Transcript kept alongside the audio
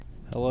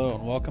Hello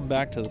and welcome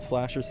back to the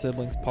Slasher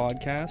Siblings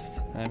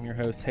podcast. I'm your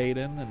host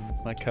Hayden and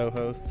my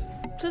co-host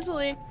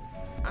Cicely.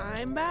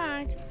 I'm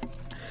back.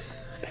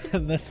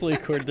 And this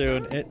week we're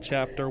doing It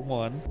Chapter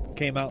 1.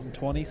 Came out in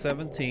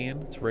 2017.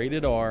 It's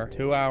rated R,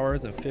 2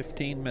 hours and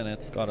 15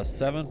 minutes. Got a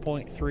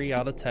 7.3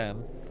 out of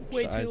 10.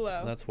 Way too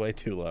low. That's way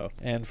too low.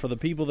 And for the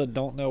people that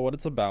don't know what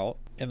it's about,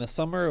 in the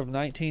summer of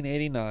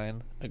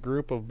 1989, a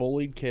group of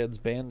bullied kids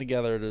band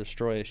together to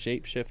destroy a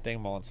shape-shifting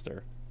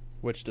monster,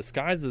 which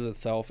disguises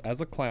itself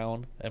as a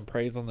clown and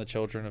preys on the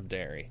children of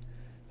Derry,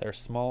 their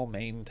small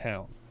Maine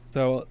town.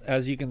 So,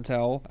 as you can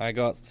tell, I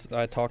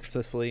talked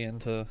Cicely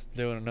into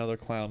doing another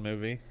clown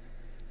movie.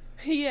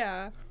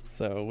 Yeah.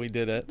 So, we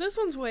did it. This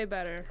one's way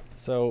better.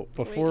 So,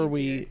 before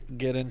we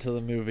get into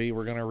the movie,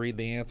 we're going to read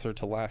the answer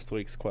to last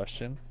week's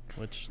question,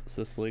 which,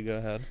 Cicely, go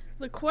ahead.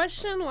 The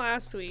question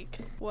last week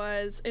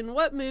was, in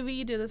what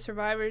movie do the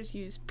survivors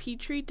use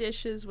petri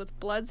dishes with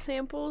blood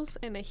samples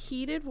and a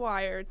heated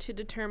wire to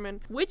determine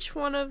which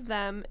one of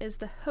them is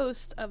the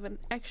host of an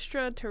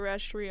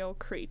extraterrestrial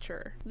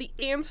creature? The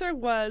answer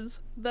was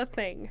The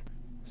Thing.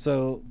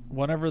 So,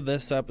 whenever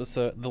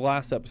the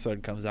last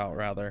episode comes out,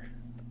 rather,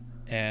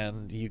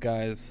 and you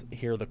guys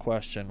hear the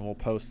question, we'll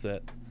post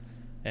it,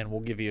 and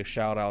we'll give you a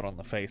shout out on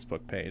the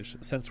Facebook page.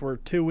 Since we're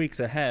 2 weeks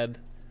ahead,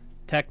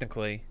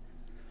 technically,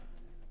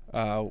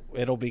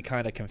 it'll be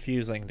kind of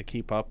confusing to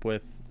keep up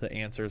with the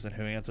answers and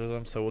who answers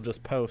them, so we'll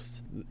just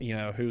post,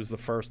 who's the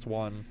first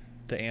one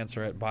to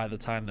answer it by the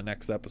time the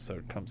next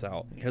episode comes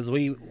out. Because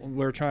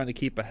we're trying to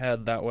keep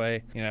ahead, that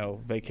way,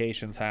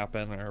 vacations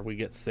happen or we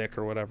get sick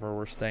or whatever,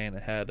 we're staying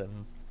ahead,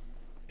 and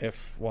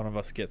if one of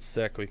us gets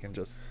sick, we can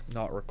just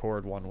not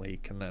record 1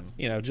 week, and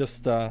then,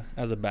 just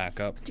as a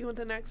backup. Do you want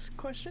the next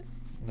question?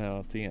 No,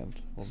 at the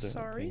end. We'll do it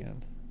at the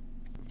end.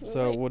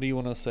 So, what do you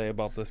want to say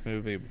about this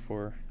movie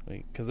before?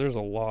 Because there's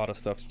a lot of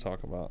stuff to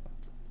talk about.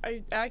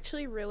 I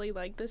actually really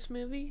like this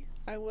movie.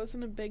 I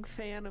wasn't a big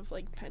fan of,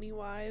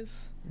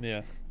 Pennywise.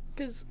 Yeah.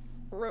 Because,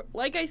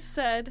 like I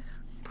said,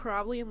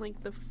 probably in,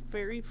 the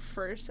very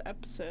first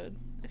episode,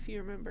 if you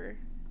remember,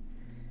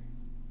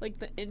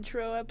 the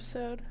intro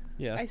episode,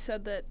 yeah, I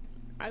said that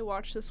I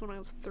watched this when I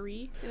was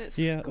 3, and it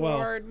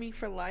scarred me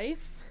for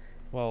life.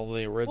 Well,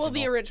 the original. Well,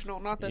 the original,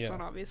 not this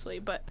one, obviously,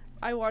 but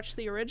I watched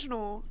the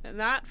original, and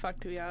that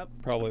fucked me up.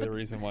 Probably the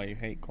reason why you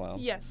hate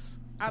clowns. Yes,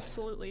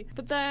 absolutely.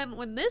 But then,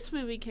 when this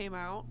movie came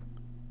out,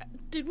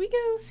 did we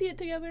go see it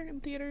together in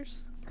theaters?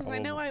 Because I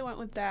know I went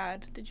with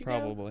Dad. Did you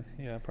Probably.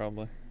 go? Yeah,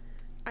 probably.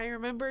 I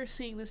remember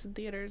seeing this in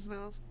theaters, and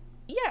I was...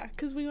 Yeah,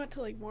 because we went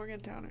to,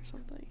 Morgantown or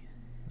something.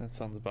 That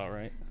sounds about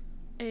right.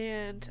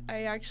 And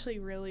I actually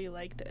really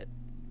liked it.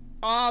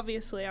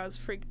 Obviously, I was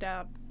freaked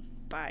out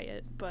by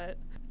it, but...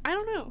 I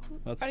don't know.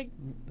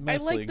 I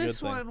like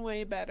this one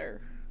way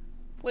better.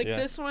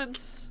 This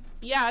one's...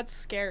 Yeah, it's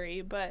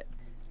scary, but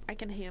I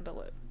can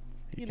handle it.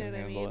 You know what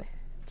I mean?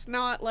 It's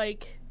not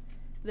like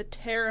the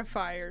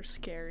Terrifier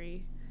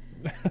scary.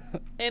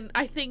 And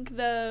I think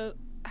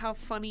how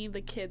funny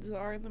the kids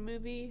are in the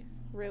movie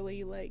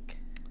really,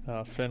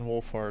 Finn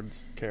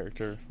Wolfhard's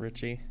character,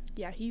 Richie.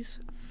 Yeah, he's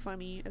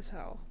funny as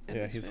hell in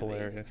Yeah, this he's movie.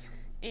 hilarious.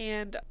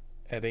 And...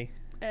 Eddie,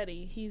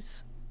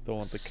 he's... the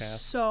one with the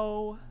cast.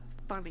 So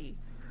funny.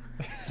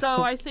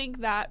 So I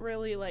think that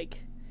really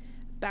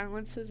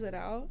balances it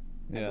out.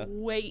 Yeah. I have a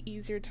way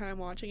easier time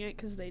watching it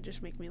because they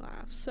just make me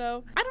laugh.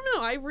 So I don't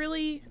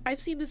know. I've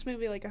seen this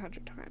movie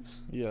 100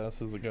 times. Yeah,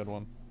 this is a good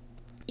one.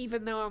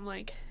 Even though I'm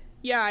I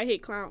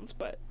hate clowns,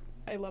 but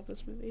I love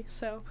this movie.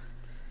 So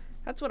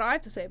that's what I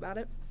have to say about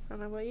it. I don't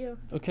know about you.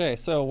 Okay,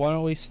 so why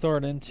don't we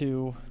start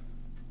into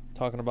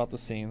talking about the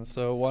scenes?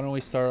 So why don't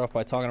we start off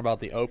by talking about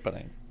the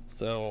opening?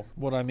 So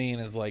what I mean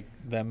is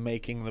them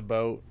making the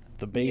boat.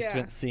 The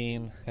basement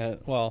scene,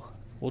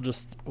 we'll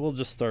just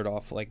start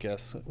off, I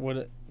guess.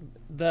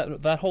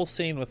 That whole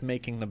scene with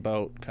making the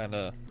boat,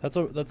 that's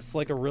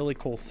a really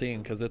cool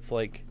scene because it's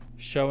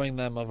showing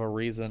them of a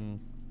reason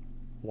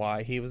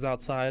why he was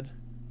outside.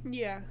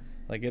 Yeah.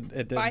 It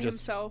didn't by just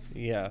himself.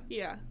 Yeah.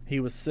 Yeah.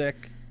 He was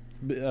sick.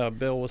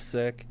 Bill was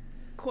sick.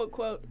 Quote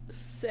quote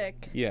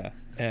sick. Yeah,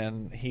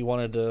 and he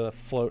wanted to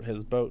float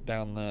his boat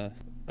down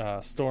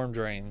the storm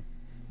drain,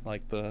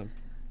 the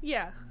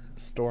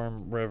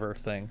storm river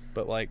thing,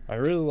 but I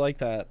really like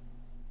that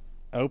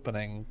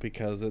opening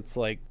because it's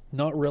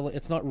not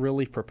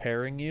really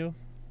preparing you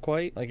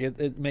quite.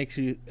 It makes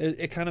you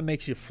it kind of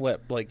makes you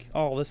flip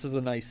oh, this is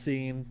a nice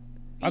scene.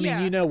 I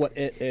mean, you know what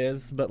it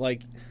is, but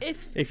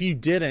if you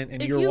didn't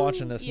and you're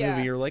watching this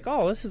movie, you're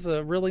oh, this is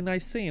a really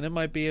nice scene, it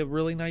might be a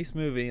really nice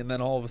movie, and then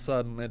all of a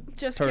sudden it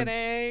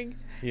kidding.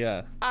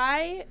 Yeah,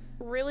 I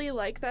really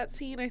like that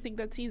scene. I think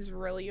that scene's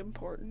really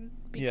important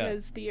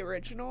because the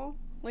original,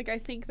 I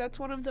think that's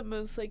one of the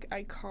most,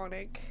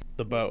 iconic...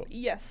 The boat.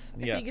 Yes.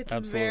 I think it's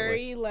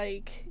absolutely.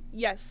 very,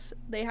 yes,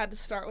 they had to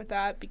start with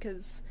that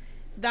because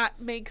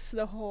that makes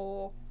the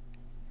whole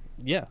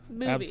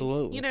movie.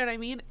 Absolutely. You know what I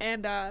mean?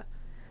 And,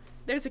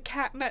 there's a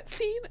cat in that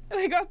scene, and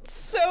I got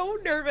so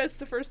nervous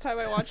the first time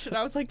I watched it.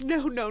 I was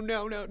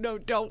no,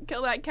 don't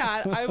kill that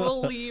cat. I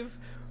will leave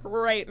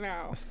right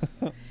now.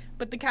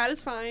 But the cat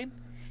is fine.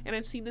 and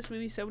I've seen this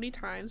movie so many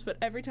times, but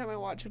every time I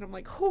watch it, I'm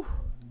like, whew,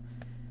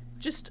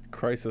 just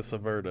crisis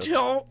averted.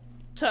 Don't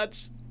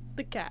touch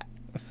the cat.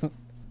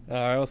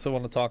 I also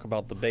want to talk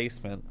about the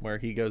basement where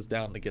he goes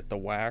down to get the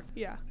whack.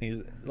 Yeah.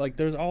 He's like,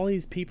 there's all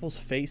these people's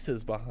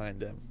faces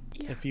behind him.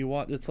 Yeah. If you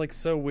watch, it's like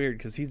so weird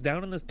because he's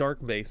down in this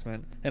dark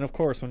basement, and of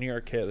course, when you're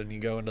a kid and you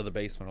go into the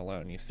basement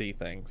alone, you see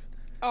things.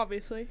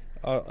 Obviously.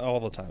 All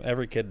the time.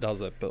 Every kid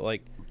does it, but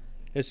like,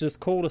 it's just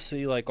cool to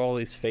see like all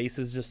these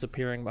faces just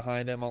appearing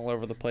behind him all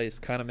over the place.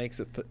 Kind of makes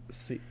it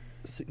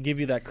give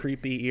you that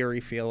creepy, eerie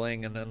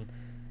feeling, and then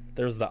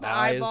there's the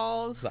eyes,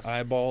 eyeballs. The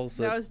eyeballs.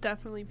 That was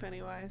definitely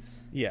Pennywise.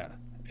 Yeah,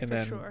 and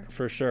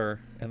for sure.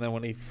 And then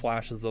when he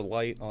flashes the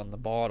light on the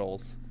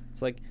bottles,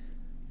 it's like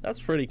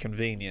that's pretty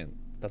convenient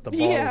that the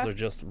bottles are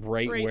just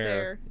right where.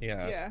 There.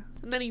 Yeah.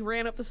 And then he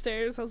ran up the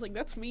stairs. I was like,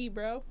 "That's me,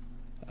 bro."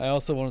 I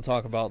also want to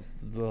talk about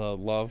the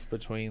love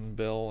between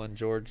Bill and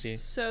Georgie.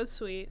 So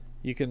sweet.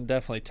 You can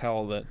definitely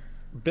tell that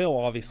Bill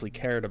obviously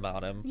cared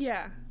about him.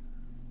 Yeah.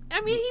 I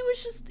mean,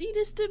 he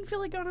just didn't feel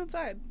like going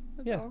outside.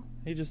 That's all.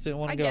 He just didn't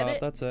want to go out.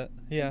 That's it.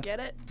 Yeah. I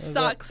get it.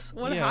 Sucks.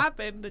 What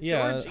happened to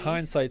Georgie?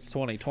 Hindsight's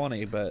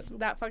 20/20, but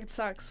that fucking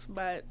sucks,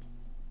 but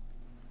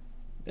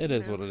it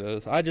is what it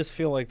is. I just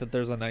feel like that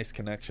there's a nice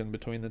connection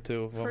between the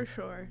two of them. For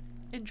sure.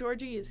 And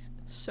Georgie is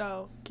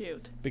so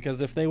cute.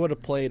 Because if they would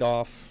have played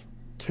off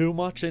too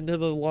much into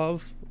the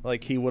love,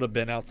 like he would have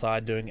been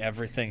outside doing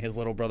everything his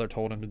little brother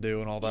told him to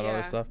do and all that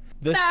other stuff.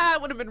 That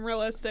would have been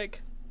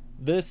realistic.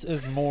 This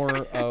is more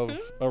of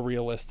a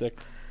realistic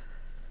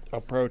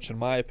approach, in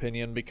my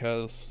opinion,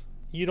 because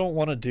you don't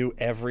want to do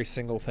every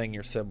single thing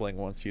your sibling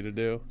wants you to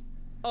do.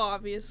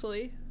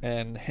 Obviously.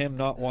 And him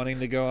not wanting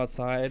to go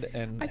outside,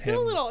 and I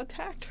feel a little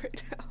attacked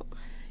right now.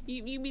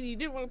 You mean you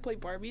didn't want to play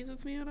Barbies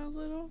with me when I was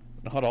little?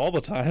 Not all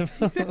the time.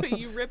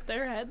 You ripped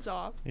their heads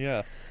off.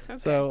 Yeah. Okay.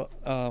 So,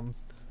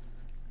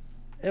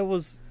 it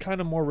was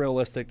kind of more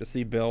realistic to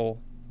see Bill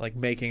like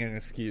making an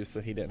excuse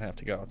that he didn't have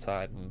to go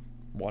outside and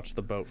watch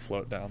the boat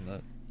float down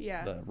the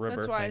river.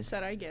 That's why I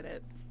said I get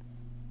it.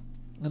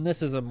 And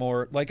this is a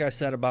more, like I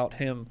said about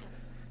him,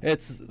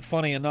 it's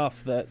funny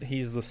enough that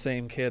he's the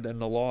same kid in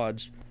the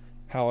lodge.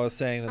 How I was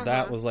saying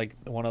that was like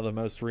one of the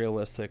most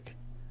realistic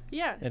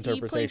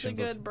interpretations.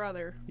 He plays a good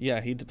brother. Yeah,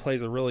 he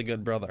plays a really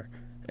good brother.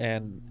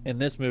 And in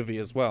this movie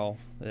as well,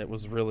 it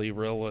was really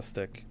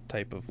realistic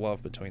type of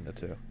love between the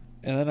two.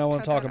 And then I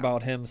want to talk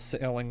about him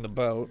sailing the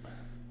boat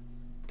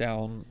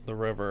down the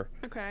river.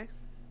 Okay.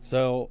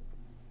 So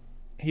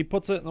he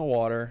puts it in the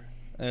water,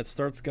 and it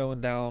starts going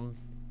down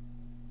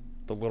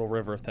the little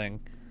river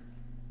thing.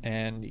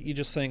 And you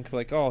just think,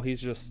 like, oh,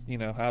 he's just,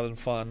 having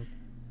fun.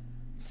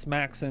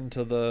 Smacks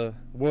into the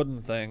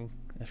wooden thing.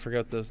 I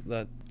forgot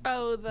that.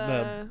 Oh,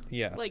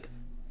 like,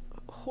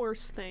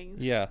 horse thing.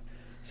 Yeah.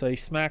 So he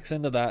smacks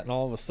into that, and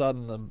all of a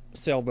sudden the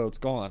sailboat's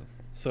gone.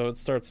 So it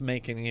starts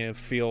making you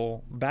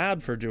feel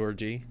bad for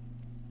Georgie.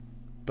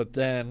 But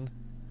then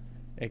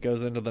it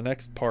goes into the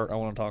next part I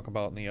want to talk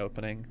about in the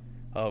opening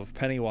of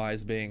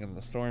Pennywise being in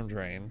the storm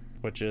drain,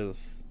 which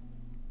is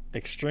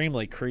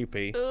extremely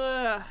creepy.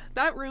 Ugh,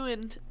 that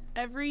ruined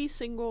every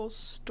single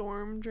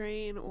storm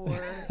drain or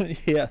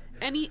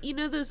any,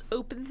 those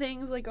open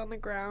things like on the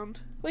ground?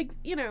 Like,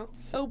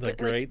 open. The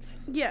grates?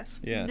 Like,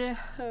 yes. Yeah.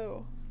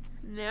 No.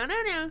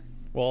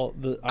 Well,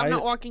 I'm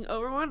not walking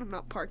over one. I'm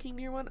not parking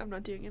near one. I'm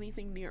not doing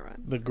anything near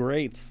one. The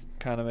grates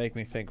kind of make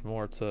me think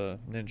more to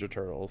Ninja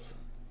Turtles.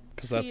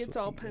 It's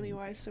all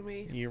Pennywise to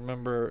me. You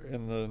remember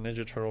in the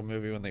Ninja Turtle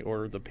movie when they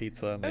ordered the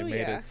pizza and they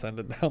made it send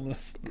it down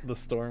the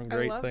storm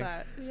grate thing? I love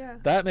that, yeah.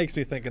 That makes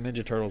me think of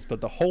Ninja Turtles, but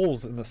the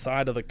holes in the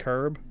side of the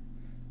curb?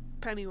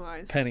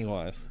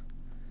 Pennywise.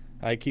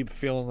 I keep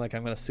feeling like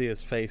I'm going to see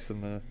his face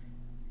in the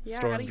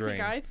storm drain. How do you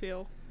think I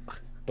feel?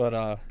 But,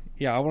 I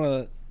want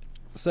to...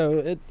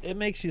 So it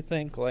makes you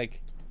think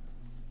like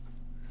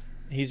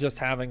he's just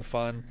having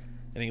fun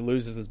and he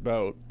loses his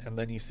boat, and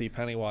then you see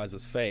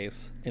Pennywise's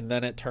face, and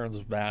then it turns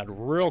bad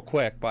real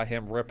quick by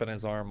him ripping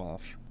his arm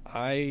off.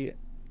 I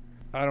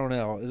don't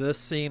know. This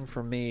scene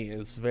for me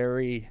is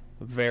very,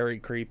 very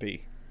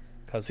creepy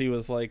because he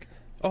was like,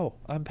 "Oh,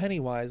 I'm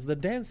Pennywise, the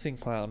dancing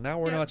clown. Now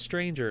we're not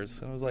strangers."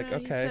 And I was like,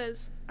 "Okay." He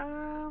says,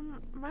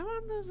 "My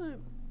mom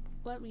doesn't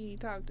let me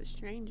talk to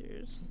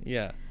strangers."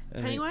 Yeah.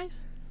 Pennywise,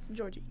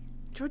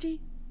 Georgie,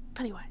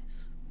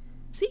 Pennywise.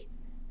 See?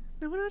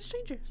 No, we're not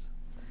strangers.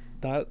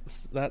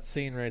 That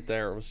scene right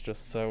there was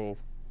just so...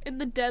 And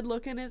the dead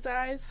look in his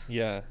eyes.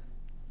 Yeah.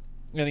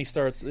 And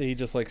he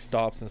just like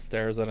stops and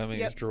stares at him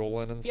and he's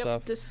drooling and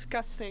stuff.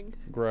 Disgusting.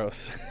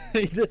 Gross.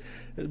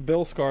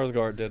 Bill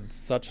Skarsgård did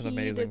such an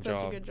amazing job. He did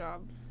such a good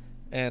job.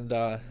 And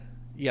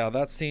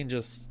that scene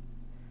just,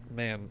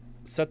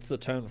 sets the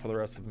tone for the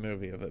rest of the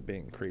movie of it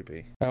being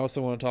creepy. I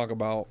also want to talk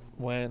about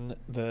when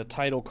the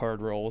title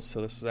card rolls.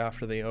 So this is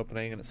after the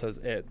opening, and it says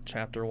 "It"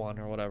 Chapter 1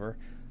 or whatever.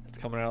 It's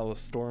coming out of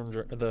the storm,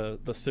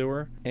 the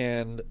sewer,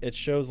 and it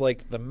shows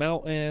like the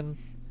mountain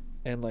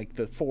and like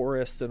the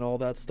forest and all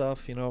that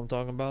stuff. You know what I'm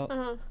talking about?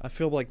 Uh-huh. I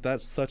feel like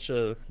that's such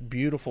a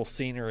beautiful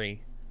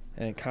scenery,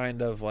 and it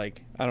kind of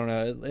like, I don't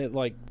know, it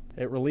like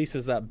It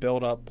releases that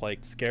build up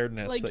like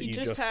scaredness like that you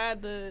just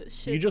had the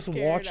shit you just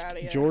scared watched out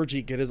of you.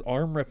 Georgie get his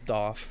arm ripped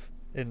off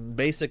and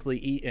basically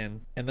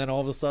eaten, and then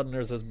all of a sudden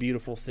there's this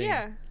beautiful scene.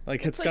 Yeah,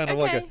 like it's kind of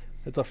okay.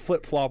 it's a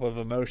flip flop of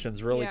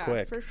emotions really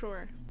quick. Yeah, for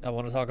sure. I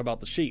want to talk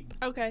about the sheep.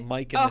 Okay.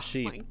 Mike and the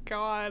sheep. Oh my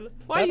god!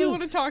 Why do you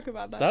want to talk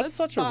about that? That's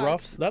such a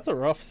rough. That's a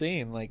rough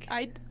scene. Like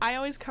I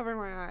always cover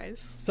my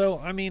eyes. So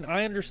I mean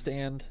I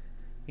understand,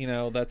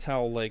 that's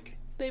how like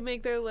they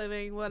make their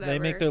living. Whatever. They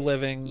make their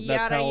living. Yada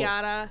that's how,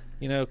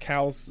 yada.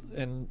 Cows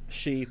and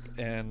sheep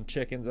and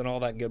chickens and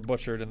all that get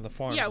butchered in the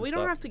farms. Yeah, we and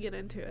don't stuff. have to get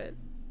into it.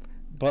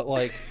 But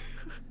like,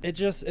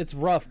 it's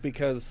rough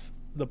because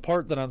the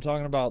part that I'm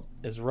talking about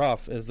is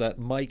rough. Is that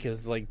Mike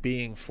is like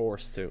being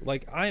forced to.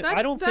 Like I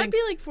don't think that'd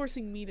be like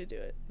forcing me to do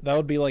it. That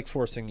would be like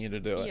forcing you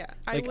to do it. Yeah,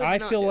 I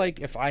feel like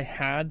if I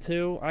had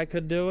to, I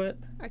could do it.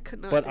 I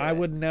could not. But I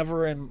would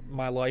never in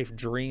my life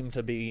dream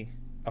to be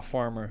a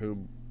farmer who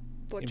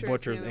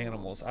butchers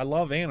animals. I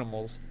love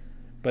animals,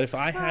 but if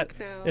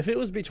if it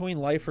was between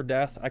life or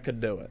death, I could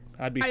do it.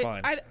 I'd be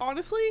fine. I'd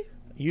honestly.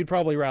 You'd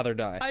probably rather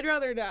die. I'd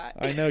rather die.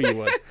 I know you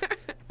would.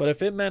 But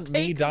if it meant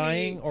me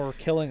dying or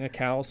killing a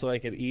cow so I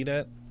could eat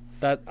it,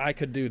 that I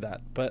could do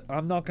that. But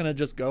I'm not going to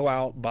just go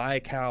out, buy a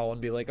cow,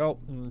 and be like, oh,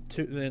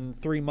 in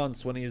 3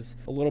 months when he's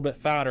a little bit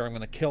fatter, I'm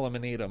going to kill him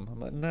and eat him. I'm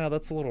like, no,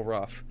 that's a little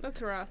rough.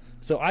 That's rough.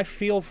 So I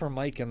feel for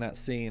Mike in that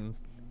scene.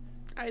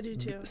 I do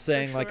too.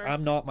 Saying like,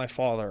 I'm not my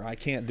father. I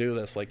can't do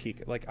this. Like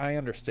I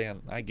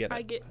understand. I get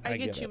it. I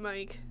get you,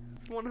 Mike.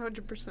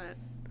 100%.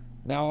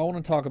 Now I want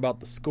to talk about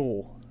the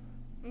school.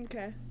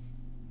 Okay.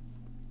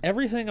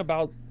 Everything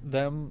about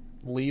them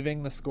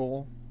leaving the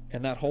school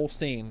and that whole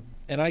scene,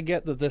 and I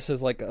get that this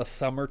is like a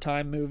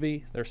summertime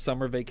movie, their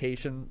summer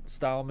vacation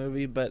style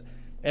movie, but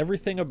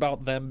everything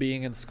about them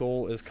being in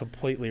school is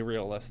completely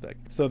realistic.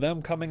 So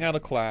them coming out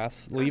of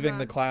class, leaving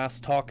the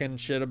class, talking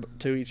shit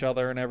to each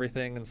other and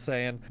everything,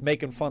 and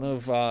making fun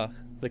of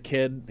the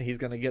kid, he's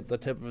going to get the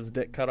tip of his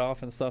dick cut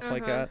off and stuff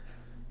like that.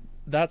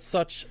 That's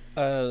such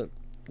a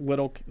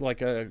little,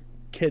 like a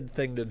kid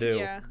thing to do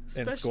in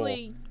school.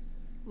 Especially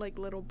like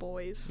little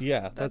boys.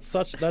 Yeah, that's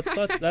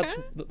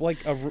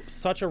like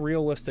such a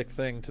realistic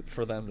thing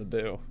for them to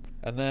do.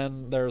 And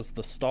then there's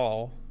the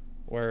stall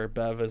where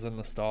Bev is in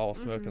the stall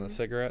smoking a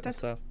cigarette and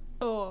stuff.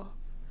 Oh,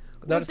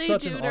 that's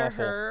such an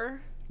awful.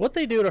 What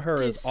they do to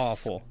her is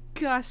awful.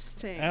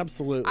 Disgusting.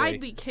 Absolutely.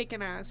 I'd be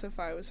kicking ass if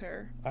I was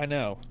her. I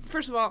know.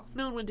 First of all,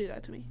 no one would do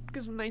that to me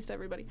because I'm nice to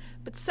everybody.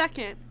 But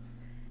second,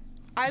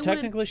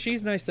 technically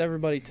she's nice to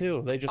everybody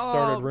too. They just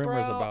started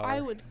rumors about her. I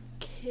would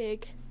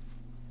kick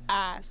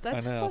ass.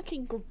 That's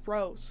fucking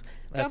gross.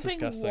 That's dumping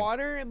disgusting.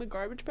 Water in the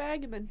garbage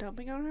bag and then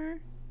dumping on her.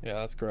 Yeah,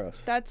 that's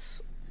gross.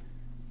 That's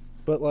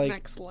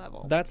next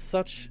level. That's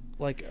such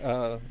like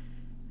a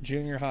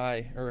junior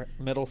high or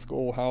middle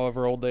school,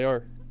 however old they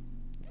are,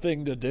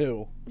 thing to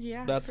do.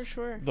 Yeah, that's for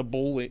sure. The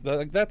bully.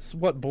 That's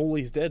what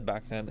bullies did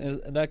back then,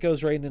 and that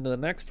goes right into the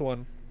next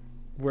one,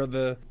 where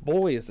the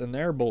boys and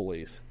their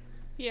bullies.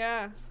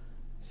 Yeah.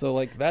 So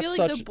like that's I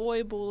feel like the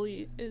boy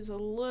bully is a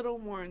little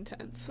more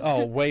intense.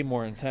 Oh, way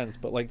more intense.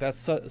 But like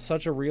that's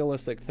such a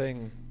realistic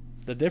thing.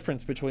 The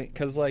difference between,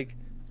 because like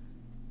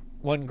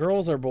when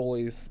girls are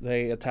bullies,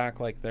 they attack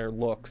like their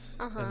looks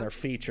and their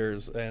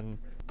features and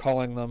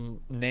calling them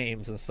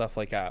names and stuff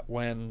like that.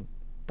 When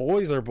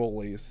boys are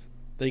bullies,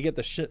 they get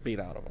the shit beat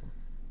out of them.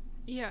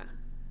 Yeah.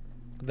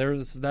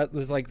 That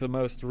is like the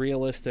most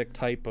realistic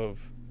type of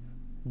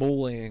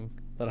bullying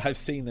that I've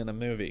seen in a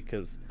movie,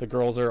 because the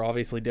girls are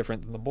obviously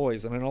different than the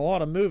boys. And in a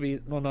lot of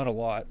movies, well, not a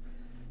lot,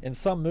 in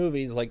some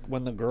movies, like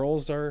when the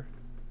girls are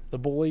the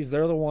bullies,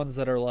 they're the ones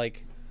that are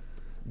like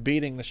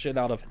beating the shit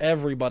out of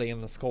everybody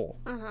in the school,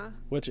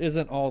 which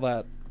isn't all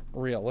that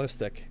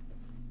realistic,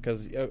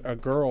 because a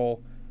girl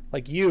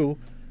like you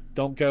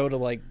don't go to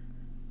like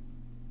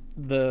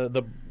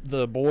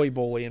the boy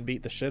bully and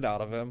beat the shit out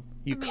of him.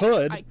 You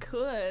could,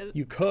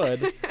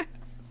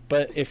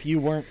 but if you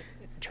weren't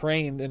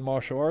trained in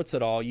martial arts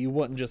at all, you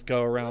wouldn't just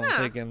go around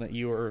thinking that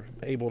you were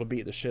able to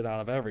beat the shit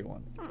out of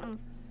everyone.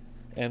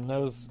 And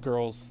those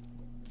girls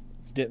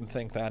didn't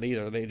think that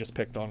either. They just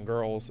picked on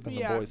girls, and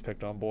the boys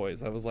picked on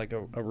boys. That was like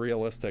a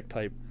realistic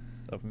type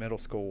of middle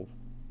school,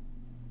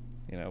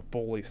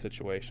 bully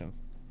situation.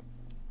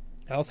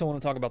 I also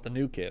want to talk about the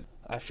new kid.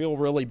 I feel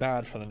really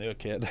bad for the new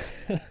kid.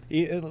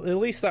 At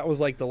least that was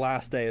like the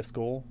last day of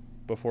school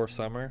before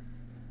summer.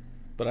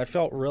 But I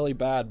felt really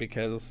bad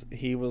because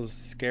he was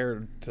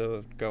scared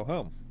to go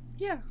home.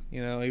 Yeah.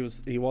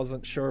 He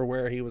wasn't sure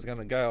where he was going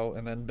to go,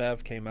 and then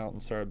Bev came out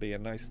and started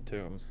being nice to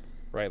him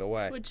right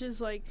away. Which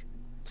is like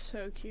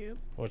so cute.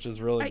 Which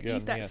is really good. I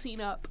eat that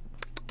scene up.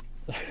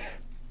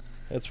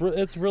 It's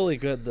really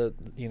good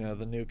that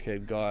the new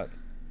kid got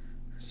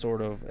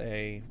sort of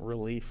a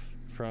relief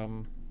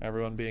from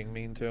everyone being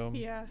mean to him.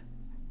 Yeah.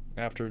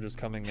 After just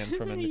coming in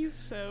from He's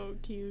so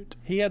cute.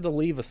 He had to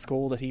leave a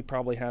school that he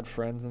probably had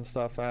friends and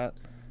stuff at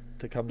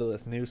to come to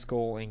this new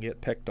school and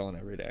get picked on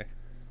every day.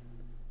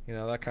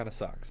 That kind of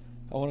sucks.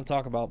 I want to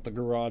talk about the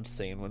garage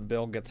scene when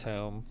Bill gets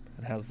home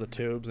and has the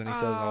tubes, and he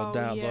says, "Oh,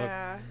 Dad,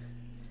 look."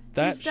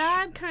 His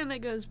dad kind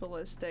of goes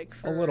ballistic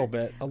for... A little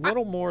bit. A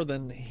little more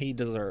than he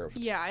deserved.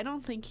 Yeah, I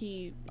don't think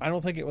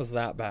it was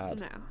that bad.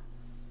 No.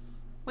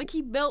 Like,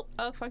 he built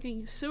a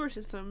fucking sewer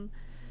system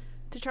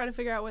to try to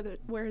figure out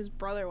where his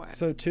brother went.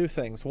 So, two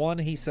things. One,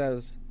 he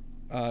says,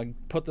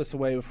 put this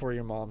away before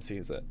your mom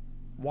sees it.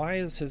 Why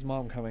is his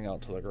mom coming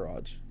out to the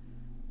garage?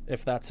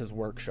 If that's his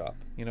workshop.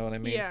 You know what I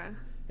mean? Yeah.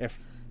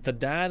 If the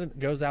dad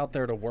goes out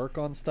there to work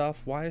on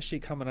stuff, why is she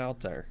coming out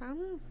there? I don't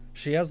know.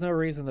 She has no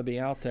reason to be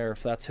out there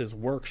if that's his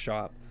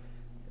workshop.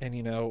 And,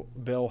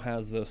 Bill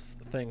has this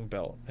thing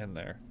built in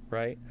there,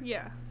 right?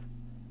 Yeah.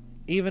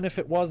 Even if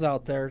it was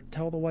out there,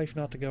 tell the wife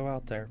not to go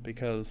out there,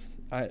 because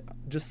I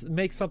just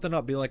make something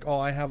up. Be like, oh,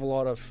 I have a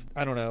lot of,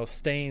 I don't know,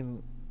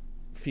 stain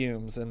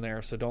fumes in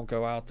there, so don't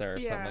go out there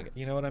or something like that.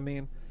 You know what I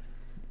mean?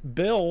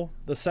 Bill,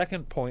 the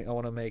second point I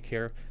want to make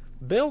here,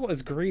 Bill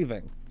is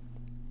grieving.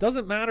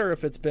 Doesn't matter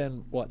if it's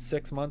been,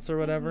 6 months or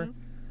whatever. Mm-hmm.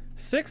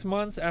 6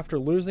 months after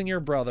losing your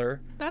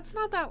brother. That's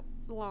not that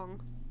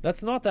long.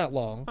 That's not that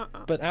long.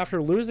 But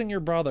after losing your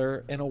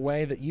brother in a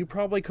way that you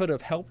probably could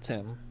have helped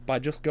him by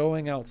just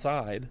going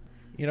outside.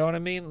 You know what I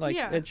mean? Like,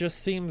 It just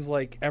seems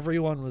like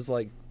everyone was,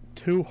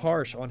 too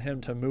harsh on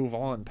him to move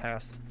on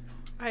past...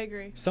 I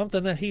agree.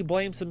 Something that he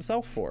blames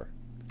himself for.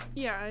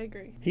 Yeah, I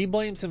agree. He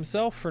blames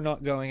himself for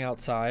not going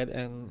outside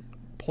and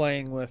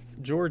playing with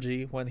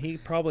Georgie when he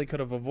probably could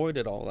have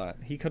avoided all that.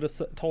 He could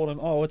have told him,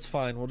 oh, it's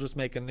fine, we'll just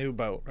make a new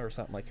boat or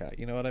something like that.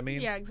 You know what I mean?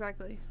 Yeah,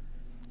 exactly.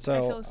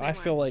 So I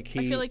feel like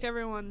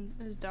everyone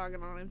is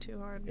dogging on him too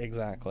hard.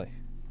 Exactly.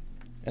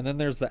 And then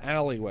there's the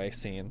alleyway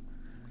scene.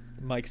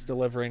 Mike's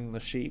delivering the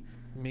sheep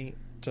meat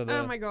to the...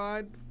 Oh my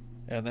god.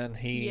 And then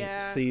he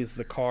sees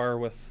the car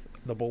with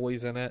the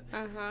bullies in it.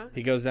 Uh-huh.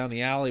 He goes down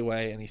the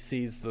alleyway and he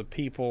sees the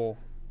people...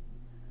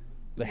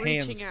 The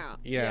reaching hands, out.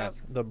 Yeah, yep.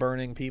 The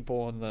burning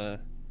people in the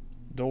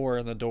door,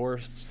 and the door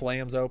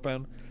slams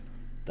open.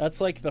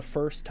 That's like the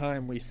first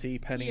time we see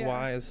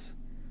Pennywise.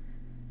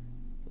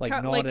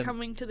 Yeah.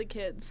 Coming to the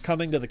kids.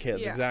 Coming to the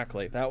kids,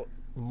 exactly. That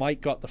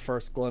Mike got the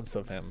first glimpse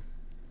of him,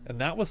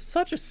 and that was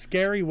such a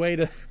scary way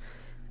to.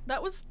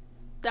 That was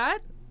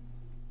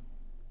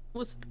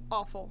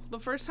awful.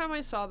 The first time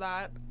I saw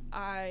that,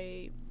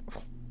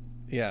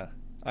 Yeah,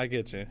 I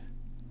get you.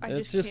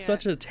 It's just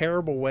such a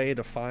terrible way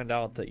to find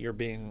out that you're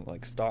being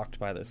stalked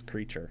by this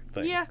creature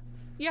thing. Yeah.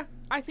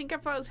 I think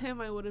if I was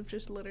him, I would have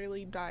just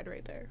literally died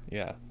right there.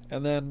 Yeah,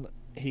 and then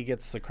he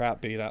gets the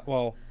crap beat out.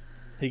 Well,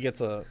 he gets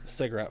a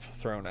cigarette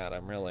thrown at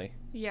him, really.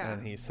 Yeah.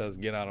 And he says,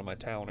 "Get out of my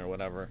town," or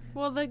whatever.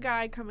 Well, the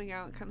guy coming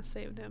out kind of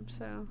saved him,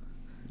 so.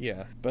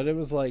 Yeah, but it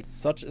was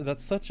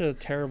that's such a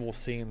terrible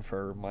scene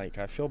for Mike.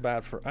 I feel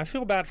bad for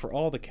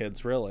all the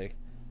kids, really,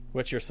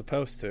 which you're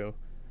supposed to.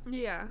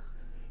 Yeah.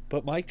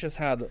 But Mike just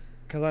had.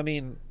 Because, I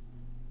mean,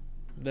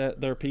 there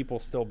are people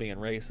still being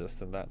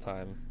racist at that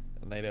time,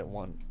 and they didn't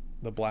want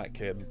the black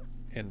kid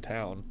in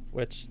town,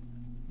 which,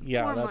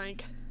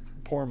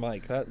 Poor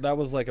Mike. That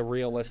was a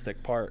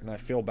realistic part, and I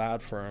feel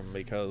bad for him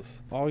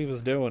because all he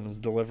was doing was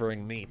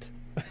delivering meat.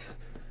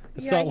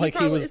 It's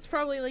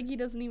probably like he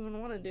doesn't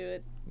even want to do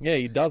it. Yeah,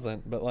 he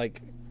doesn't, but,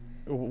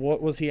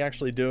 what was he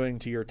actually doing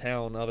to your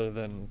town other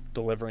than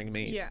delivering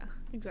meat? Yeah,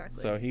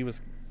 exactly. So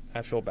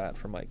I feel bad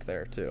for Mike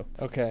there, too.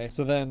 Okay,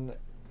 so then...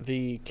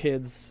 The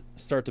kids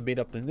start to beat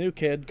up the new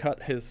kid,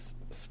 cut his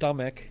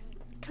stomach.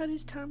 Cut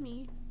his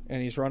tummy.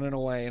 And he's running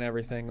away and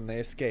everything, and they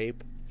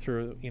escape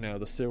through,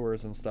 the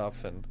sewers and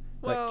stuff, and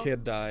that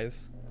kid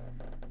dies.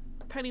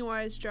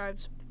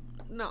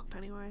 Not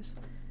Pennywise.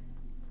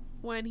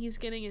 When he's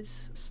getting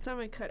his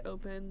stomach cut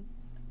open,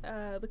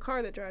 the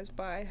car that drives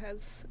by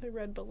has a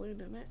red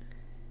balloon in it.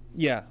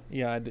 Yeah.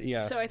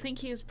 So I think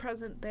he is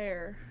present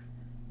there.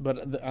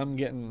 But I'm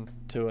getting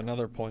to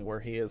another point where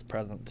he is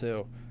present,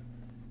 too.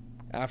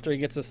 After he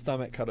gets his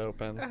stomach cut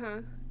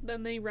open.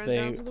 Then they run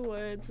down to the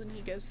woods, and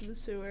he goes to the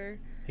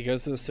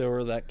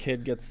sewer. That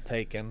kid gets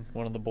taken,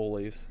 one of the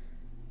bullies.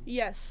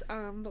 Yes,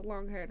 the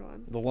long-haired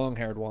one. The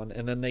long-haired one.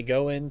 And then they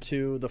go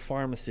into the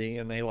pharmacy,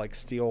 and they,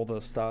 steal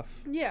the stuff.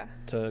 Yeah.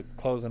 To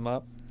close him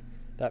up.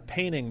 That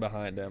painting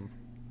behind him.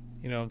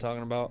 You know what I'm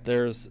talking about?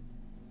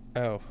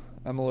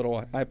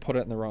 I put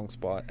it in the wrong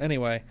spot.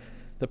 Anyway,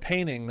 the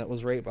painting that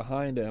was right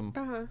behind him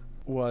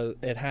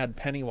it had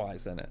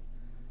Pennywise in it.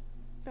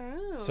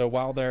 Oh. So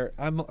while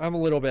I'm a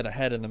little bit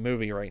ahead in the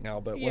movie right now,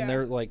 but when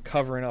they're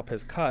covering up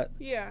his cut,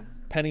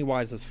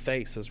 Pennywise's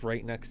face is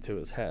right next to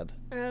his head.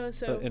 Oh,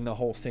 so in the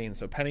whole scene.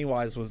 So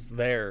Pennywise was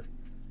there,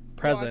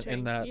 present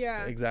in that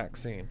exact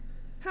scene.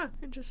 Huh,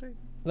 interesting.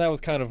 That was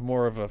kind of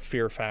more of a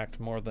fear fact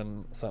more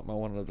than something I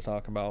wanted to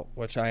talk about,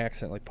 which I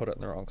accidentally put it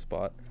in the wrong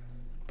spot.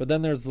 But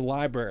then there's the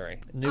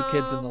library. New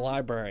kids in the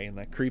library, and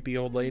that creepy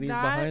old lady's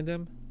behind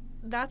him.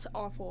 That's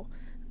awful.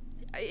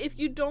 If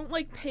you don't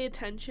pay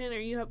attention, or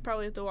you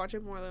probably have to watch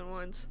it more than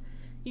once,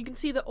 you can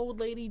see the old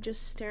lady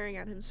just staring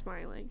at him,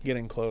 smiling,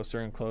 getting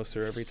closer and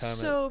closer every time.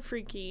 So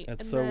freaky.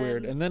 It's so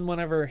weird. And then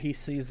whenever he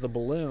sees the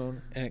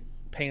balloon and it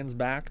pans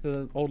back,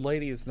 the old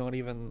lady is not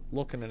even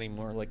looking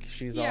anymore. Like,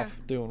 she's off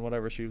doing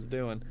whatever she was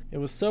doing. It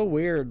was so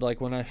weird,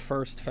 like, when I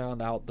first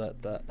found out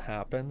that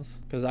happens.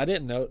 Because I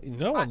didn't know,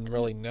 no one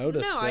really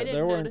noticed it.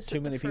 There weren't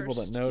too many people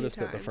that noticed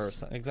it the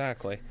first time.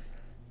 Exactly.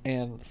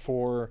 And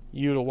for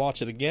you to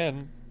watch it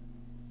again,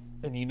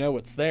 and you know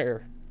it's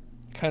there,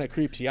 kind of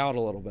creeps you out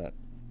a little bit.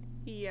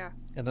 Yeah.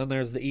 And then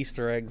there's the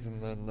Easter eggs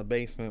and then the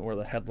basement where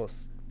the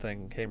headless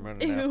thing came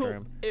running after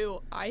him.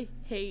 Ew, I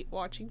hate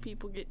watching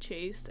people get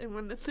chased, and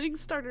when the thing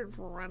started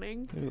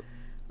running,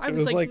 I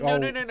was like,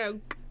 no,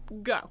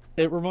 go.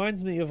 It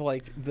reminds me of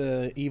like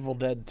the Evil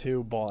Dead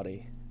 2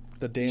 body,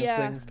 the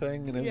dancing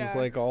thing, and it was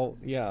like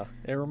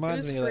it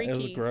reminds me of that. It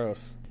was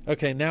gross.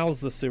 Okay, now's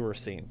the sewer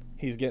scene.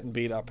 He's getting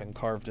beat up and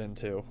carved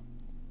into.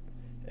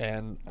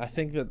 And I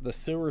think that the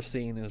sewer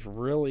scene is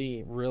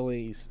really,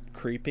 really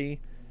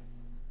creepy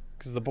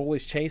because the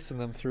bully's chasing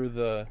them through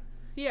the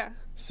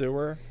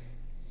sewer.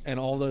 And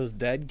all those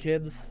dead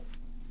kids.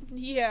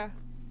 Yeah.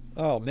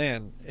 Oh,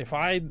 man. If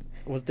I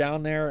was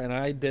down there and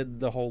I did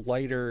the whole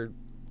lighter,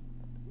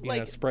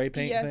 spray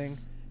paint thing,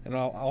 and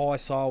all I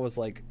saw was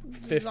like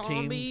 15...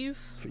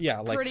 Zombies.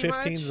 Yeah, like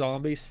 15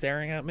 zombies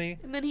staring at me.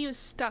 And then he was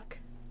stuck.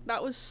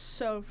 That was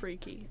so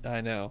freaky. I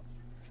know.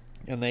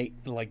 And they,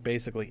 like,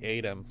 basically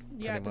ate him.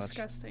 Yeah,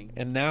 disgusting.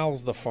 And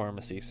now's the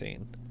pharmacy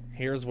scene.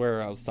 Here's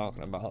where I was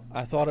talking about.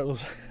 I thought it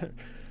was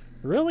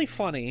really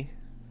funny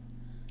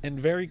and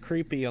very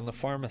creepy on the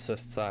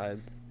pharmacist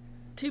side.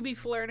 To be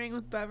flirting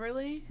with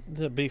Beverly?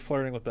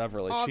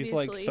 Obviously, she's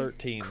like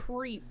 13.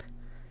 Creep.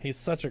 He's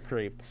such a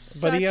creep.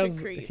 But he has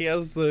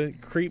the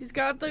creep. He's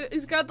got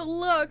the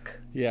look.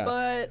 Yeah.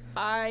 But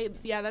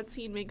that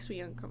scene makes me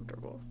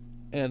uncomfortable.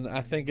 And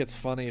I think it's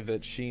funny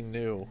that she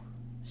knew.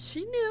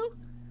 She knew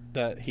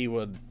that he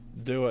would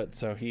do it,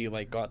 so he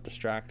like got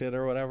distracted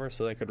or whatever,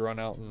 so they could run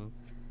out and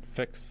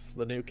fix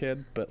the new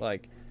kid. But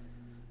like,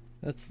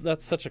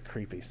 that's such a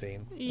creepy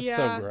scene. It's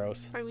so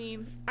gross. I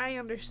mean, I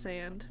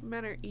understand.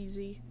 Men are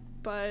easy,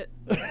 but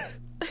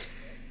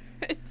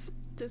it's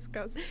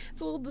disgusting.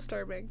 It's a little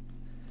disturbing.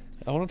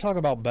 I want to talk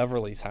about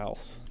Beverly's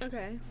house.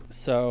 Okay.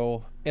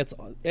 So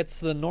it's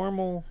the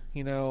normal,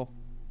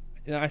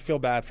 I feel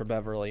bad for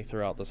Beverly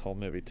throughout this whole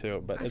movie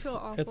too, but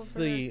it's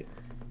the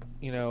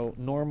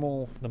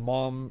normal, the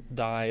mom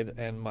died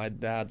and my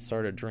dad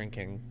started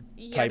drinking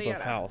type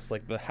of house.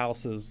 Like, the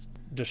house is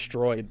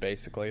destroyed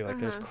basically. Like,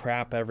 there's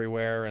crap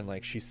everywhere, and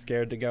like she's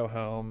scared to go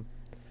home,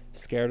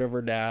 scared of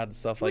her dad,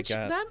 stuff like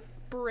that. That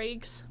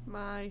breaks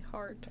my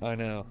heart. I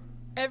know.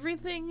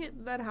 Everything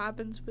that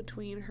happens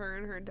between her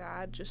and her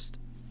dad just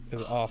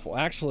is awful.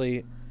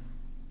 Actually,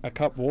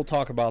 we'll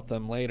talk about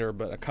them later,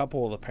 but a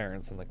couple of the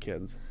parents and the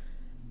kids.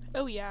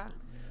 Oh yeah.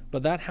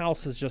 But that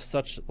house is just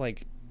such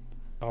like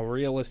a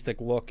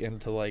realistic look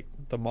into like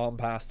the mom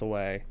passed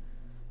away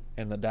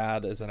and the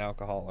dad is an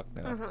alcoholic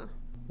now.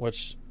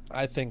 Which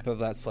I think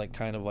that's like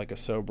kind of like a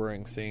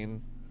sobering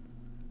scene.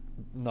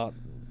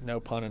 No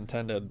pun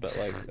intended, but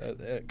like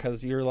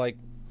because you're like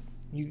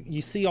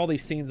you see all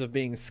these scenes of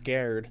being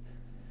scared,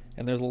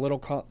 and there's a little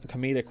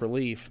comedic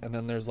relief, and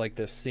then there's like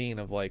this scene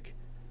of like,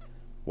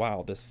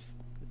 wow, this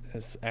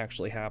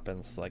actually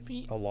happens like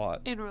a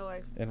lot in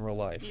real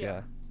life.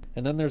 Yeah.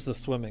 And then there's the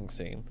swimming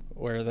scene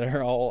where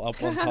they're all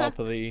up on top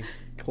of the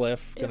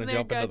cliff, gonna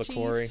jump into the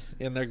quarry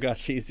in their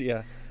gutchies.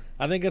 Yeah,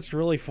 I think it's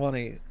really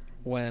funny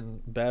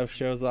when Bev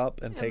shows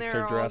up and takes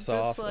her dress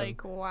off.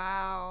 Like,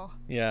 wow.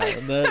 Yeah,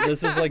 and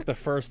this is like the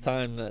first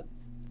time that.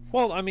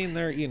 Well, I mean,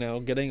 they're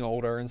getting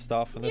older and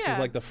stuff, and this is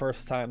like the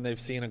first time they've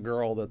seen a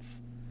girl that's.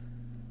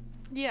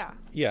 Yeah.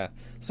 Yeah.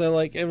 So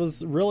like it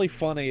was really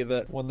funny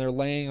that when they're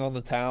laying on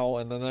the towel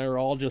and then they're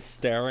all just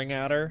staring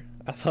at her.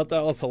 I thought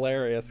that was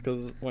hilarious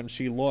because when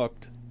she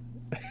looked,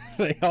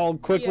 they all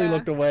quickly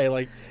looked away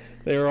like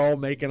they were all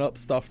making up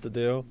stuff to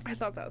do. I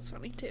thought that was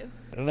funny too.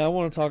 And I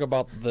want to talk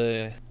about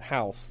the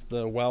house,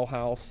 the well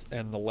house,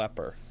 and the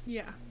leper.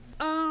 Yeah.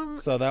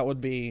 So that would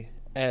be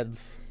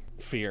Ed's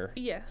fear.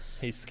 Yes.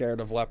 He's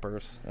scared of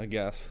lepers, I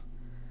guess.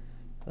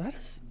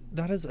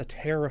 That is a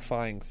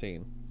terrifying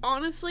scene.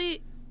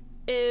 Honestly,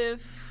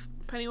 if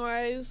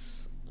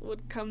Pennywise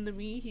would come to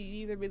me,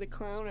 he'd either be the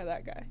clown or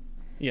that guy.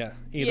 Yeah,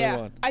 either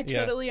one. I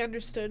totally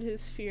understood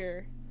his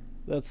fear.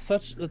 That's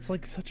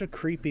like such a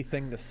creepy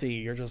thing to see.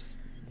 You're just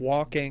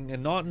walking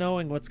and not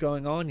knowing what's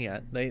going on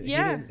yet. He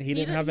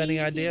didn't have any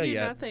idea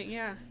yet. Nothing,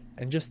 yeah.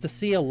 And just to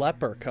see a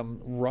leper come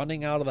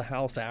running out of the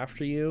house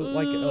after you,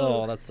 like,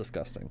 oh, that's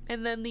disgusting.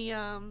 And then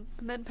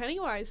then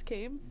Pennywise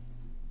came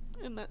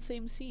in that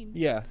same scene.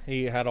 Yeah,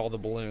 he had all the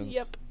balloons.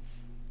 Yep.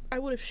 I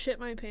would have shit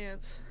my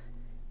pants.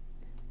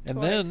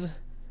 And then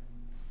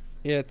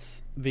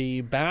it's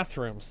the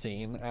bathroom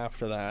scene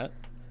after that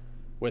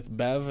with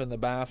Bev in the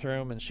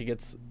bathroom, and she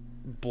gets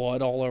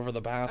blood all over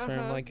the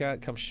bathroom like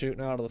that, comes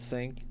shooting out of the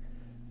sink.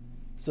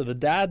 So the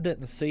dad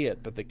didn't see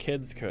it, but the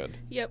kids could.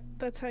 Yep,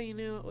 that's how you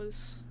knew it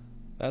was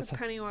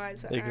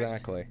Pennywise.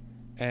 Exactly.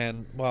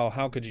 And, well,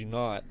 how could you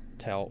not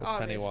tell it was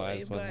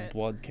Pennywise when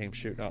blood came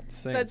shooting out the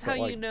sink? That's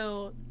how you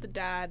know the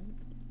dad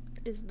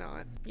is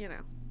not,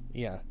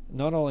 Yeah.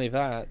 Not only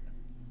that,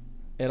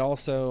 it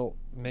also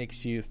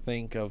makes you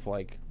think of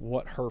like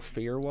what her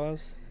fear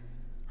was.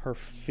 Her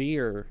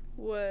fear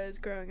was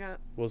growing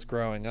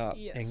up.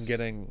 Yes. And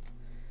getting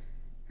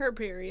her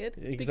period.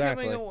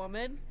 Exactly.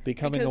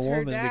 Becoming a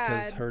woman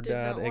because her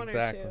dad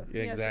exactly.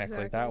 Yes,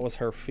 exactly. That was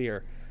her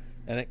fear.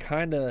 And it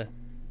kind of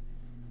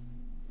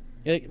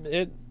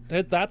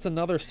that's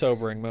another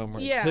sobering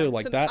moment too.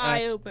 Like it's an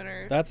eye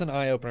opener. That's an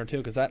eye opener too,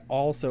 because that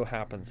also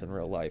happens in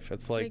real life.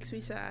 It's like makes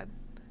me sad.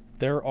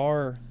 There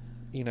are,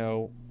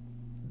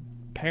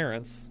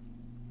 parents,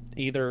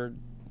 either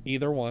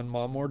one,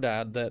 mom or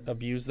dad, that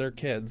abuse their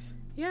kids.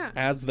 Yeah.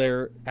 As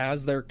their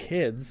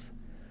kids,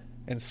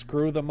 and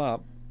screw them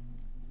up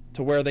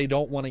to where they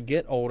don't want to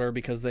get older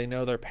because they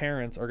know their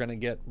parents are going to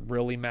get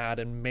really mad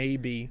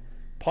and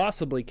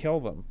possibly kill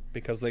them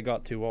because they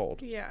got too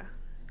old. Yeah.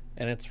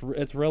 And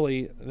it's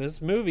really,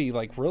 this movie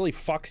like really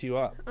fucks you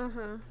up.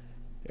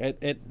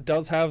 It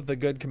does have the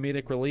good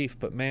comedic relief,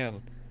 but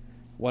man,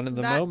 one of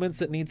the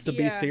moments it needs to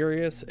be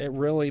serious, it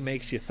really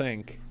makes you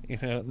think.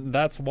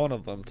 That's one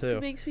of them too.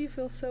 It makes me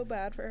feel so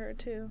bad for her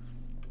too.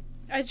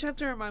 I just have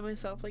to remind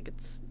myself like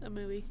it's a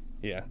movie.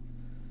 Yeah.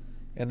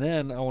 And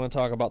then I want to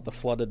talk about the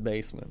flooded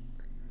basement.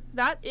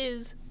 That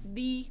is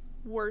the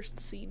worst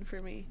scene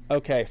for me.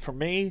 Okay, for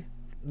me,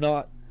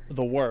 not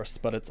the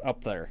worst, but it's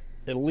up there.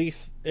 At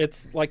least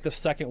it's like the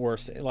second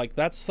worst. Like,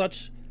 that's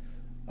such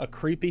a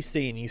creepy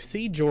scene. You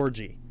see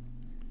Georgie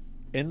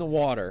in the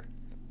water,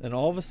 and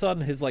all of a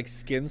sudden his like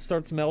skin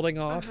starts melting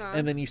off,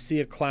 and then you see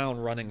a clown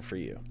running for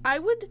you. I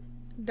would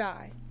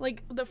die.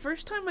 Like, the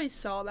first time I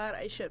saw that,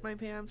 I shit my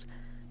pants.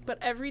 But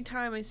every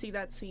time I see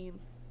that scene,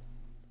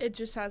 it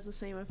just has the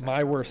same effect.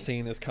 My worst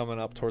scene is coming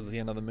up towards the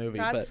end of the movie.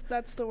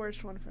 That's the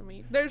worst one for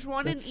me. There's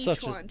one in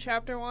each one.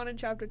 Chapter 1 and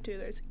Chapter 2.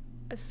 There's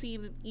a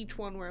scene in each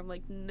one where I'm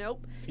like,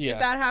 nope. Yeah. If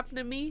that happened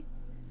to me,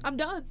 I'm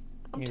done.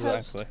 I'm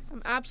toast.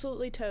 I'm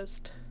absolutely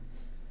toast.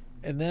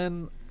 And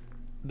then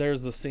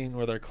there's the scene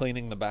where they're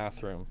cleaning the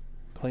bathroom,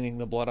 cleaning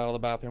the blood out of the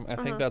bathroom. I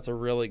think that's a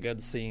really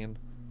good scene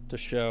to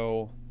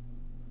show,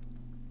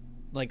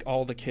 like,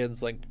 all the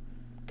kids, like,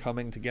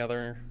 coming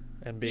together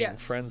and being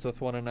friends with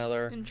one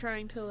another. And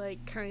trying to,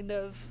 like, kind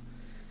of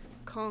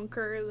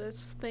conquer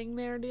this thing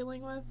they're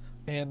dealing with.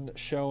 And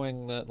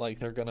showing that, like,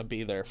 they're going to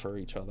be there for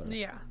each other.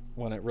 Yeah.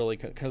 When it really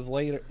could. Because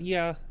later,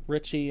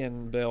 Richie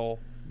and Bill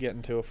get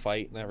into a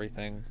fight and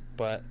everything.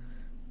 But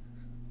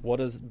what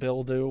does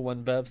Bill do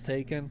when Bev's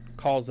taken?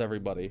 Calls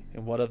everybody.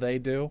 And what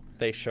do?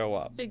 They show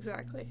up.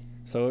 Exactly.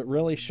 So it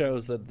really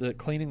shows that the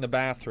cleaning the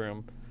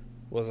bathroom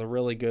was a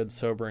really good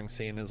sobering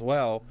scene as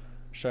well.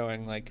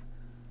 Showing, like,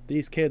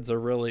 these kids are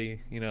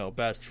really,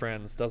 best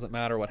friends. Doesn't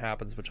matter what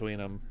happens between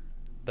them.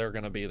 They're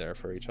going to be there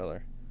for each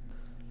other.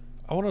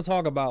 I want to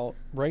talk about,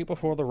 right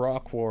before the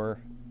Rock War,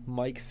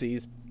 Mike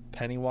sees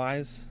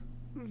Pennywise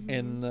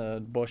in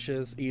the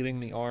bushes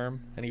eating the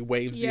arm, and he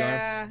waves the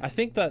arm. I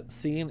think that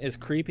scene is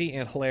creepy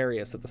and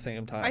hilarious at the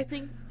same time. I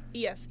think,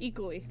 yes,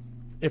 equally.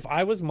 If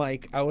I was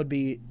Mike, I would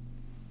be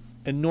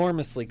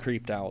enormously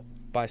creeped out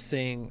by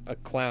seeing a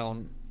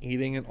clown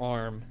eating an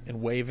arm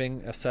and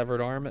waving a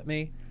severed arm at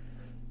me.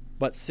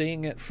 But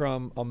seeing it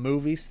from a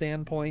movie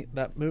standpoint,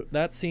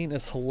 that scene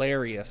is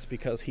hilarious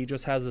because he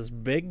just has this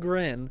big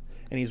grin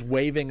and he's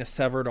waving a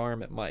severed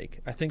arm at Mike.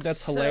 I think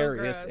that's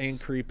hilarious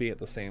and creepy at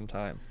the same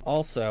time.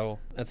 Also,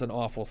 that's an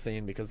awful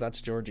scene because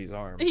that's Georgie's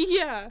arm.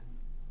 Yeah,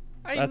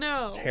 I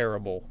know. That's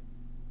terrible.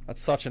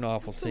 That's such an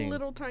awful scene. It's a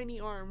little tiny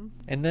arm.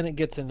 And then it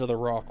gets into the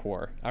Rock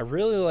War. I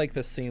really like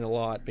this scene a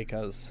lot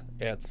because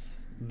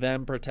it's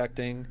them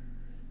protecting,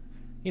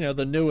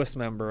 the newest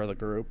member of the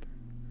group.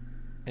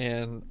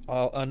 And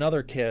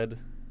another kid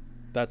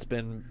that's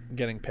been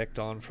getting picked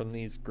on from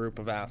these group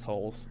of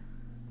assholes.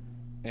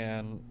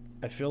 And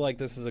I feel like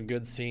this is a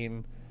good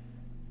scene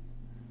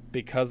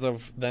because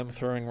of them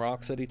throwing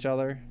rocks at each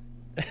other.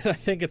 I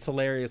think it's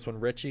hilarious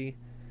when Richie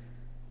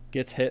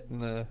gets hit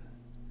in the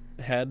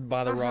head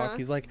by the rock.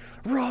 He's like,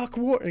 "Rock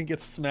war!" and he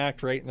gets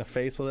smacked right in the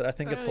face with it. I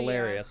think it's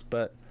hilarious.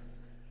 But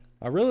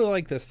I really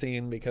like this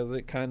scene because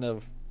it kind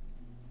of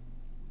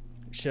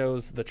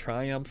shows the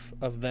triumph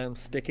of them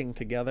sticking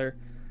together.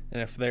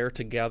 And if they're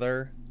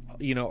together,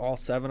 all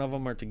 7 of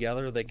them are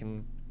together, they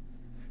can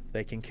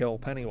kill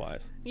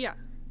Pennywise. Yeah.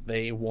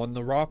 They won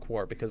the Rock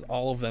War because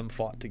all of them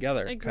fought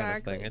together, kind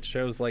of thing. It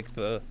shows like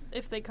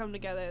if they come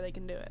together, they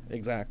can do it.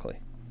 Exactly.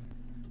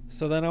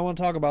 So then I want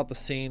to talk about the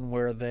scene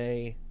where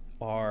they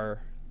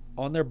are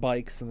on their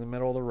bikes in the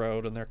middle of the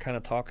road and they're kind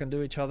of talking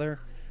to each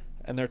other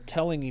and they're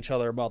telling each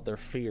other about their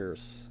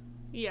fears.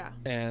 Yeah.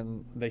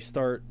 And they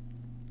start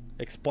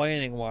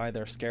explaining why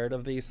they're scared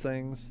of these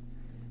things.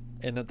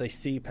 And that they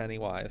see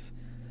Pennywise.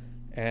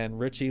 And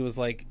Richie was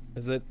like,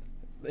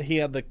 he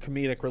had the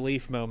comedic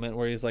relief moment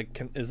where he's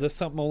like, is this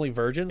something only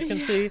virgins can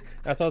see?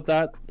 I thought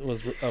that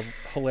was a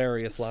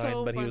hilarious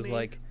line. But funny. He was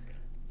like,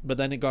 but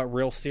then it got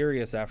real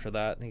serious after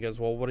that. And he goes,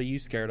 well, what are you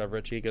scared of,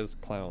 Richie? He goes,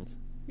 clowns.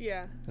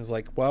 Yeah. He's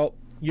like, well,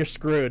 you're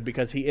screwed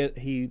because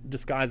he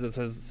disguises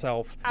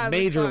himself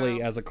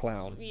majorly as a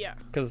clown. Yeah.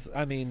 Because,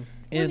 in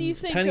when you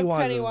think of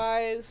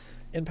Pennywise...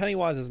 in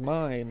Pennywise's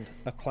mind,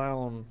 a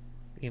clown...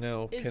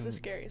 is the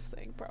scariest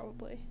thing,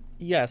 probably.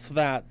 Yes,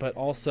 that, but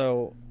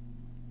also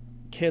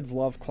kids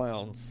love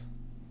clowns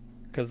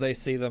because they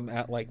see them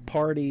at like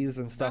parties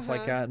and stuff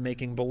like that,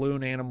 making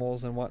balloon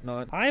animals and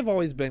whatnot. I've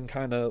always been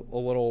kind of a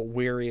little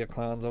weary of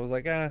clowns. I was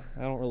like, I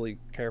don't really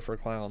care for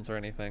clowns or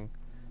anything.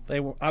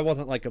 I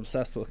wasn't like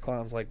obsessed with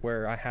clowns, like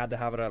where I had to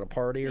have it at a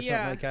party or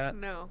something like that.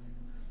 No,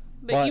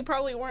 but you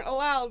probably weren't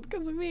allowed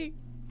because of me.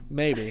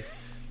 Maybe,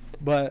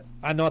 but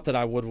not that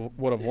I would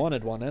have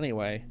wanted one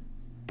anyway.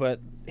 But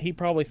he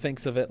probably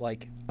thinks of it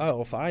like,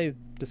 oh, if I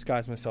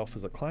disguise myself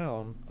as a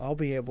clown, I'll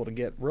be able to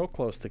get real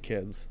close to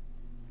kids,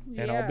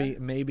 and I'll be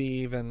maybe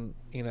even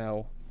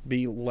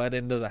be let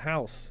into the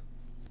house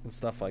and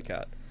stuff like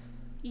that.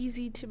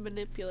 Easy to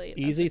manipulate.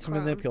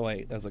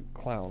 Manipulate as a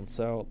clown.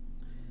 So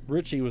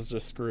Richie was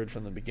just screwed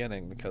from the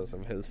beginning because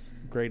of his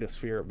greatest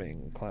fear of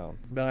being a clown.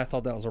 But I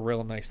thought that was a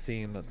real nice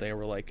scene that they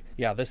were like,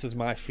 yeah, this is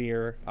my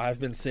fear. I've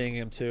been seeing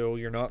him too.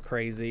 You're not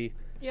crazy.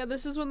 Yeah,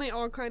 this is when they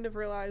all kind of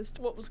realized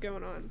what was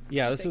going on.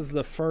 Yeah, this is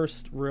the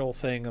first real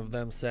thing of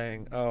them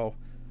saying, oh,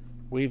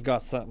 we've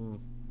got something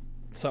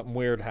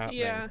weird happening.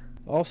 Yeah.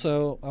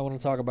 Also, I want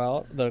to talk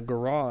about the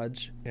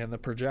garage and the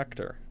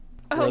projector.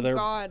 Oh,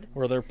 God.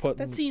 Where they're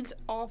putting... That scene's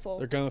awful.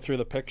 They're going through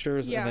the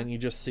pictures, and then you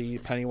just see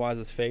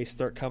Pennywise's face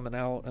start coming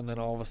out, and then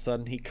all of a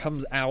sudden he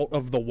comes out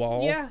of the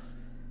wall. Yeah.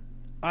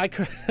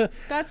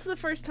 That's the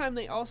first time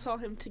they all saw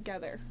him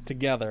together.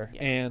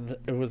 Yes. And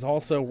it was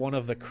also one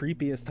of the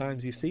creepiest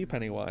times you see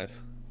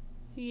Pennywise.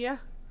 Yeah.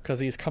 Because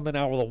he's coming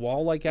out of the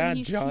wall like that,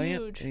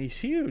 giant. Huge. And he's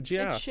huge,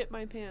 yeah. I shit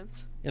my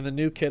pants. And the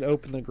new kid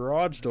opened the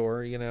garage door,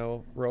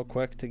 real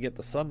quick to get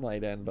the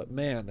sunlight in. But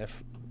man,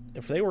 if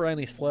they were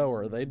any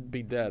slower, they'd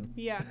be dead.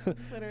 Yeah,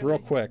 literally. Real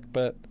quick.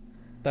 But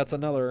that's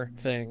another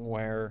thing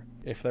where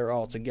if they're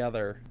all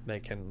together, they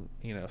can,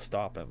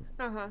 stop him.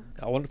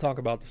 I want to talk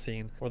about the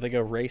scene where they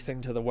go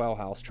racing to the well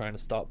house trying to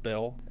stop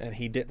Bill, and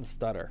he didn't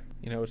stutter.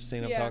 You know which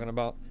scene I'm talking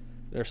about?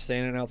 They're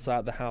standing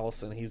outside the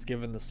house, and he's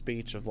giving the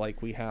speech of,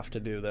 like, we have to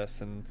do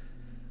this. And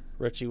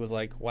Richie was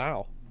like,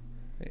 wow.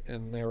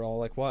 And they were all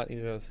like, what? He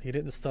goes, he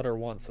didn't stutter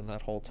once in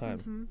that whole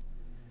time.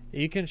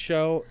 You can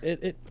show...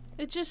 It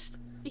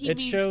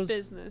means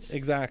business.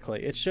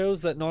 Exactly. It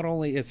shows that not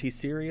only is he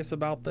serious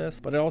about this,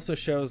 but it also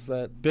shows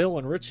that Bill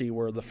and Richie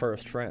were the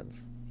first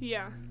friends.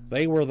 Yeah.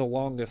 They were the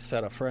longest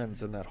set of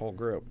friends in that whole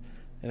group.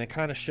 And it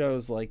kind of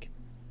shows, like,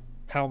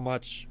 how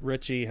much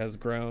Richie has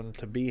grown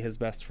to be his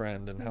best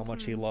friend and how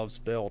much he loves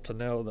Bill, to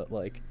know that,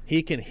 like,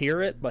 he can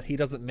hear it, but he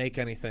doesn't make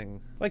anything.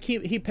 Like,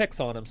 he picks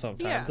on him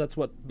sometimes. Yeah. That's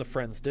what the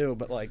friends do.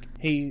 But, like,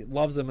 he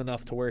loves him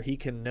enough to where he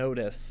can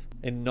notice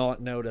and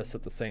not notice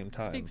at the same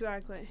time.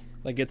 Exactly.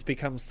 Like, it's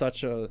become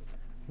such a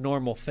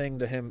normal thing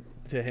to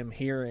him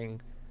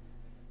hearing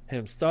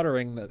him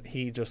stuttering that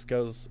he just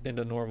goes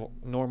into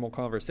normal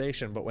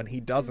conversation. But when he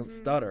doesn't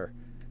stutter,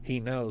 he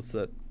knows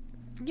that.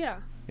 Yeah.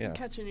 I'm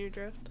catching your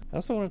drift. I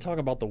also want to talk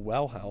about the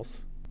well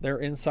house. They're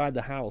inside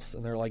the house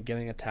and they're like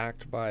getting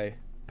attacked by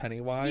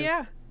Pennywise.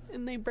 Yeah.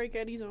 And they break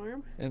Eddie's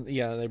arm. And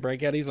they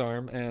break Eddie's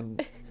arm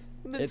and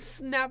then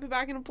snap it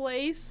back into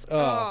place.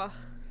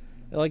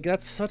 Like,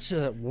 that's such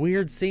a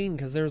weird scene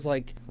because there's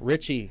like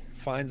Richie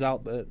finds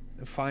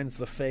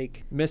the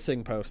fake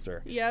missing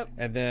poster. Yep.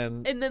 And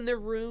then the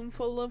room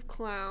full of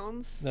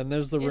clowns. Then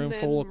there's the room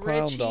full of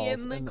clown Richie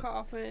dolls. In the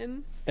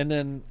coffin. And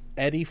then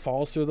Eddie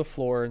falls through the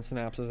floor and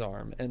snaps his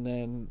arm. And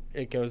then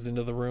it goes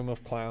into the room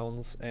of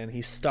clowns and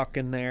he's stuck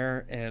in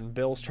there and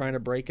Bill's trying to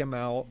break him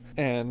out.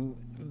 And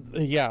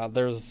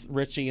there's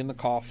Richie in the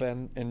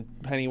coffin and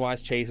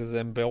Pennywise chases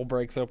him. Bill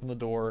breaks open the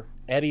door.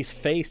 Eddie's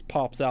face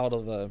pops out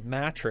of the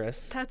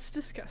mattress. That's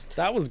disgusting.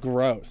 That was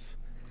gross.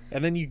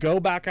 And then you go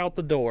back out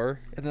the door,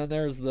 and then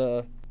there's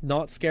the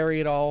not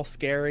scary at all,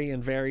 scary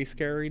and very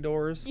scary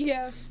doors.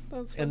 Yeah,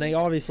 that's funny. And they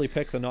obviously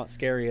picked the not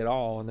scary at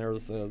all, and there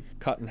was the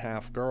cut in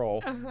half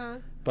girl.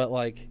 But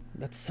like,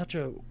 that's such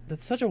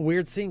a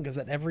weird scene because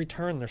at every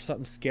turn there's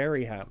something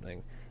scary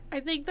happening.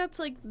 I think that's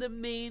like the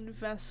main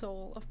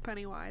vessel of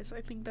Pennywise.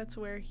 I think that's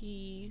where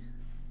he.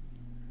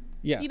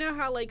 Yeah. You know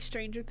how, like,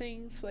 Stranger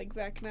Things, like,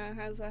 Vecna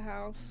has a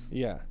house?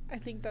 Yeah. I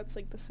think that's,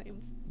 like, the same.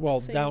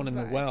 Well, same down vibe. In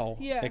the well,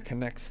 it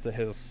connects to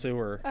his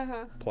sewer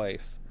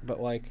place.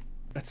 But, like,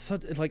 it's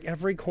such, like,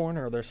 every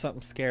corner there's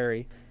something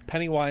scary.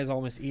 Pennywise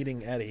almost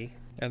eating Eddie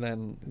and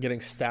then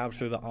getting stabbed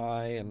through the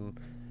eye. And,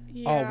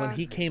 when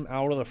he came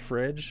out of the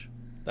fridge,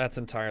 that's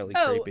entirely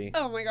creepy.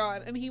 Oh, my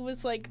God. And he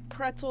was, like,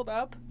 pretzeled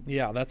up.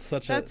 Yeah, that's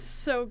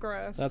so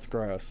gross. That's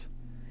gross.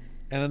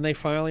 And then they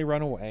finally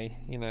run away,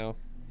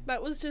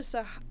 That was just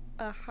a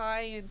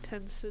high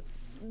intense,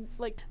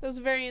 like, it was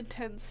a very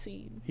intense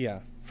scene. Yeah,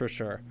 for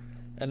sure.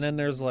 And then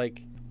there's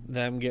like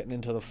them getting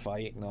into the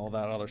fight and all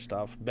that other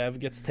stuff. Bev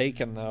gets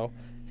taken though,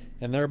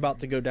 and they're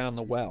about to go down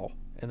the well,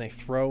 and they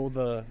throw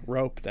the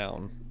rope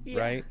down,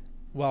 right?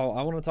 Well,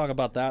 I want to talk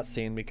about that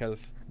scene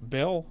because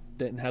Bill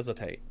didn't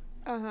hesitate.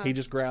 He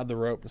just grabbed the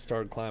rope and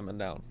started climbing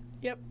down.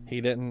 Yep.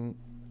 He didn't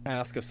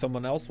ask if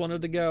someone else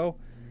wanted to go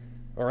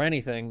or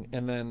anything,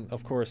 and then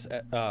of course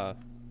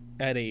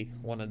Eddie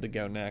wanted to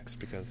go next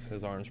because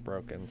his arm's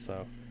broken,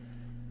 so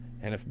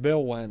And if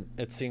Bill went,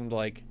 it seemed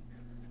like,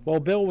 well,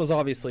 Bill was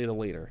obviously the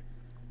leader.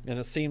 And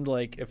it seemed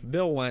like if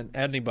Bill went,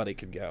 anybody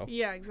could go.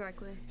 Yeah,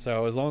 exactly.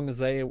 So as long as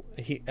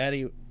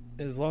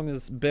as long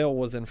as Bill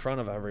was in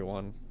front of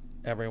everyone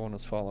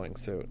was following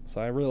suit. So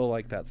I really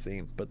like that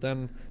scene. But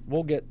then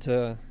we'll get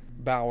to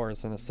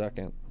Bowers in a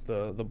second,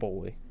 the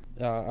bully.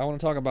 I want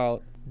to talk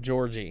about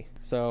Georgie.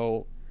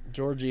 So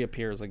Georgie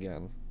appears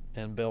again,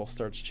 and Bill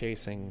starts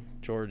chasing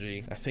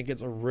Georgie. I think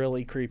it's a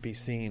really creepy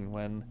scene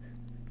when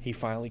he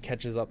finally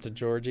catches up to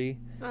Georgie.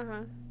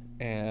 Uh-huh.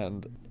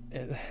 And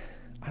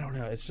I don't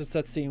know, it's just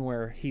that scene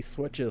where he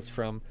switches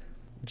from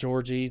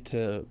Georgie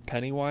to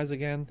Pennywise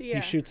again. Yeah.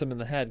 He shoots him in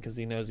the head because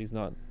he knows he's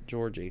not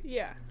Georgie.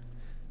 Yeah.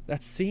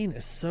 That scene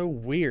is so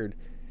weird.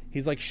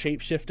 He's like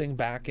shape-shifting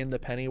back into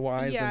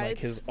Pennywise, and like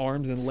his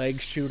arms and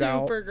legs shoot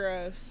out. Super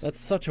gross. That's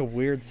such a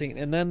weird scene.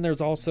 And then there's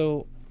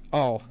also,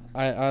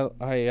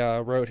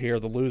 I wrote here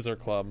the Loser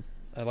Club.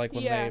 I like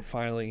when they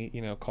finally,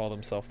 call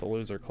themselves the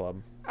Loser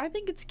Club. I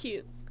think it's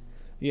cute.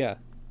 Yeah.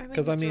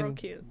 Because real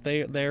cute.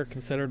 they're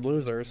considered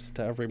losers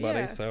to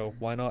everybody, so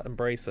why not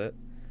embrace it?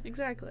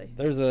 Exactly.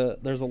 There's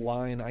a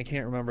line, I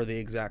can't remember the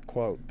exact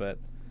quote, but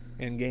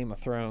in Game of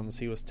Thrones,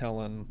 he was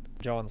telling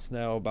Jon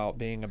Snow about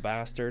being a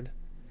bastard.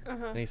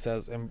 Uh-huh. And he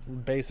says,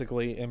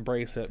 basically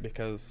embrace it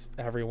because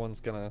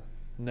everyone's gonna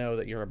know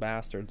that you're a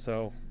bastard.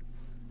 So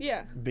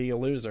be a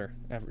loser.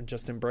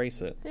 Just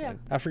embrace it. Yeah.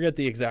 I forget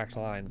the exact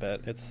line,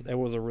 but it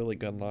was a really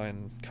good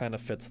line. Kind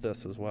of fits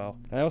this as well.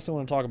 I also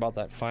want to talk about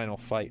that final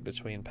fight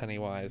between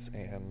Pennywise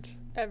and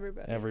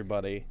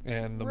everybody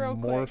and the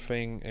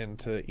morphing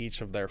into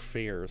each of their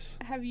fears.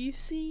 Have you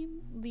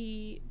seen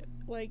the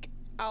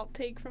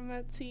outtake from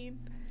that scene?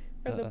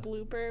 Or the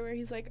blooper where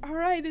he's like, all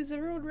right, is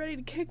everyone ready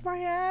to kick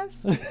my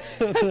ass?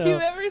 Have you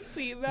ever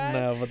seen that?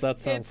 No, but that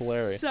sounds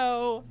hilarious. It's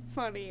so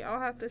funny. I'll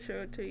have to show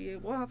it to you.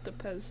 We'll have to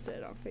post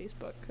it on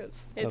Facebook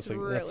because it's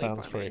really funny. That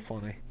sounds pretty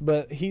funny.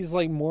 But he's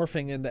like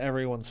morphing into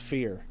everyone's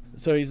fear.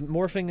 So he's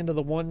morphing into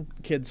the one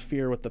kid's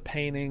fear with the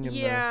painting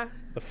and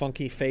the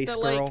funky face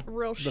girl.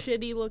 Real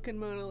shitty looking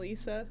Mona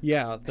Lisa.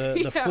 Yeah,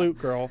 the flute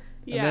girl.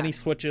 And then he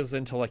switches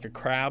into like a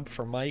crab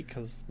for Mike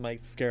because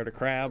Mike's scared of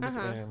crabs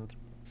and...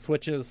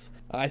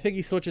 I think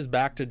he switches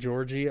back to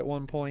Georgie at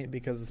one point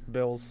because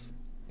Bill's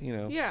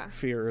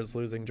fear is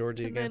losing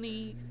Georgie again. And then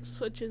he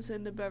switches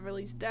into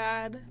Beverly's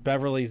dad,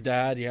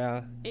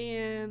 yeah,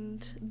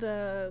 and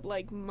the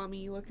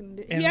mummy looking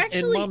and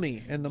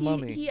the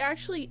mummy. He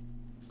actually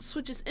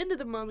switches into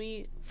the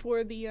mummy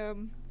for the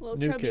little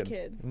chubby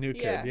kid.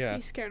 Yeah,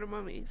 he's scared of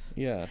mummies.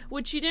 Yeah,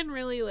 which you didn't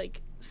really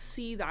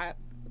see that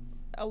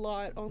a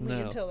lot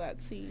until that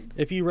scene.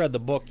 If you read the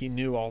book, you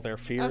knew all their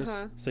fears,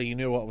 so you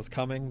knew what was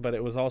coming, but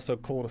it was also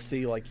cool to see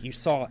you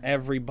saw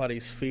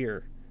everybody's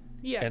fear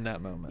in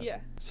that moment.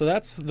 Yeah. So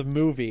that's the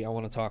movie I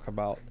want to talk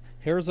about.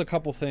 Here's a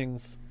couple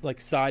things,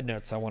 side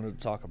notes I wanted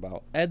to talk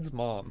about. Ed's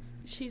mom.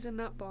 She's a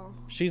nutball.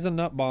 She's a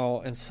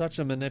nutball and such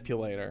a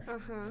manipulator.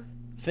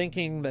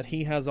 Thinking that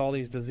he has all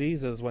these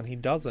diseases when he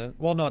doesn't.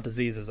 Well, not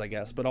diseases, I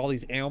guess, but all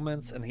these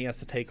ailments, and he has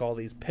to take all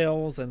these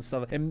pills and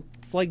stuff. And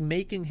it's like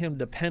making him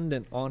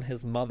dependent on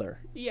his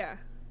mother. Yeah.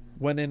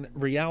 When in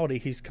reality,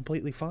 he's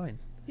completely fine.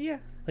 Yeah.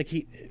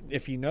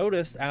 If you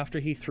noticed, after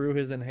he threw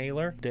his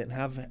inhaler, didn't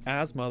have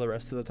asthma the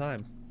rest of the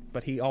time.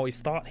 But he always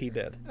thought he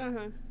did.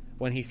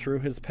 When he threw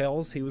his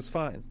pills, he was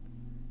fine.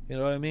 You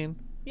know what I mean?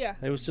 Yeah.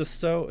 It's just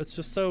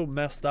so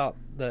messed up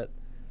that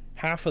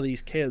half of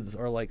these kids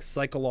are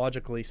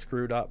psychologically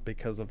screwed up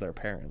because of their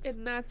parents.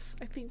 And I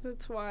think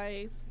that's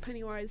why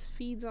Pennywise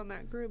feeds on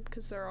that group,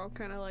 because they're all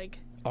kind of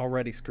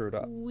already screwed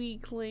up.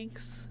 Weak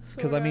links.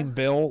 Because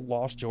Bill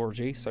lost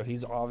Georgie, so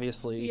he's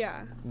obviously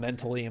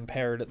mentally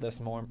impaired at this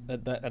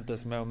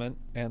moment,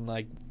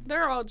 and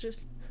they're all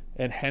just.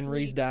 And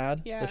Henry's weak.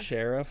 Dad, the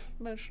sheriff,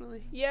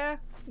 emotionally,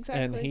 exactly.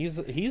 And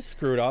he's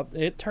screwed up.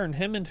 It turned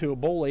him into a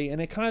bully,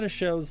 and it kind of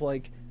shows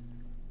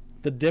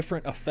the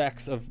different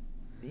effects of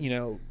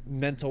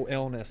mental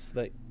illness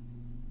that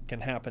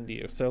can happen to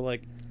you. So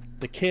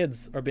the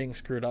kids are being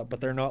screwed up, but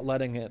they're not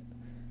letting it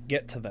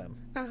get to them,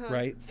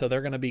 right? So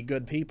they're going to be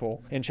good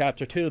people. In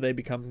chapter 2, they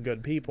become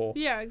good people.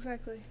 Yeah,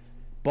 exactly.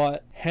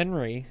 But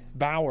Henry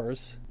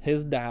Bowers,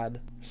 his dad,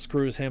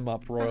 screws him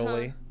up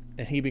royally,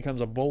 and he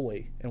becomes a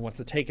bully and wants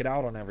to take it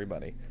out on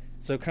everybody.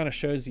 So it kind of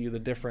shows you the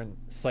different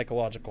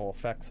psychological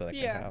effects that it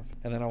can have.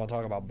 And then I want to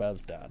talk about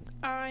Bev's dad.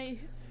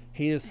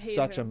 He is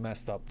such a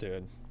messed up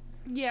dude.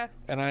 Yeah.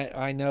 And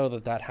I know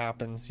that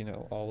happens,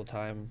 all the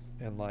time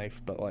in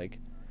life, but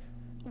why?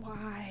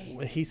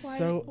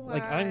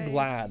 I'm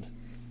glad.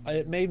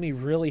 It made me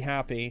really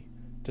happy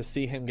to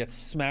see him get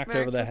smacked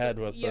over the head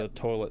with the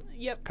toilet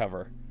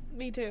cover.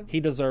 Me too. He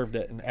deserved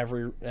it in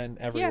every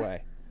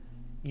way.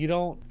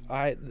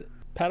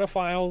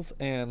 Pedophiles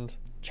and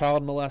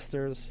child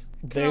molesters,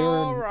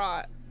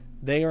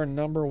 they are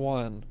number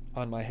one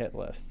on my hit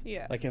list.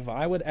 Yeah. If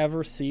I would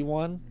ever see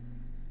one,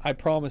 I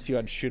promise you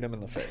I'd shoot him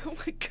in the face. Oh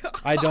my god.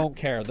 I don't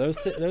care.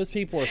 Those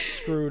people are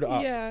screwed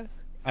up. Yeah.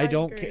 I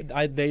don't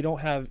care. They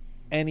don't have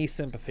any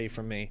sympathy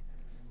from me.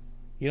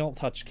 You don't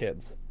touch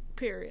kids.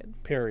 Period.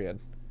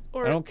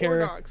 I don't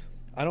care. Or dogs.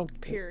 I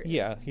don't. Period.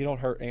 Yeah, you don't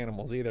hurt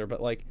animals either.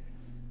 But like,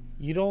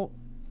 you don't.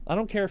 I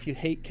don't care if you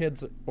hate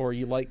kids or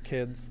you like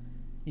kids.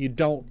 You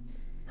don't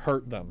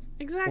hurt them.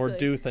 Exactly. Or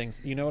do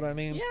things. You know what I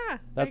mean? Yeah.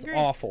 That's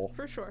awful.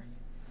 For sure.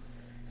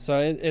 So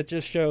it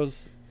just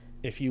shows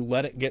if you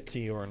let it get to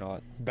you or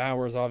not.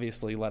 Bowers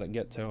obviously let it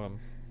get to him,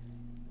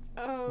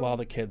 while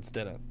the kids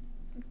didn't.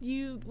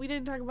 We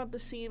didn't talk about the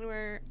scene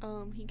where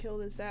he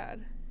killed his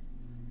dad.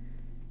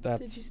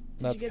 Did you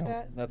get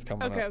that? That's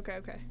coming up.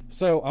 Okay.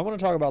 So I want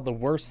to talk about the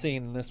worst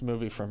scene in this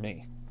movie for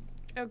me.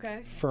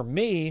 Okay. For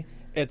me,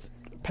 it's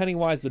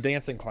Pennywise the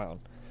dancing clown.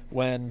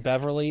 When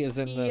Beverly is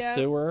in the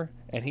sewer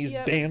and he's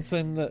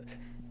dancing,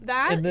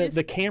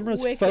 the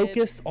camera's wicked.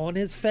 Focused on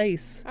his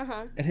face,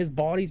 and his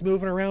body's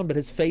moving around, but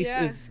his face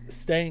is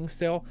staying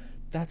still.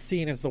 That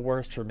scene is the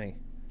worst for me.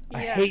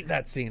 I hate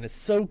that scene. It's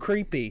so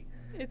creepy.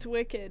 It's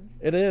wicked.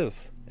 It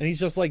is. And he's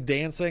just like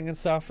dancing and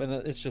stuff, and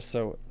it's just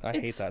so... I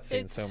hate that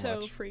scene so much.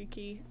 It's so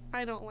freaky.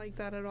 I don't like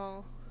that at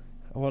all.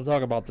 I want to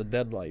talk about the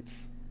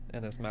deadlights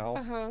in his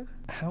mouth.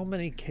 How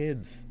many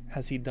kids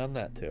has he done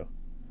that to?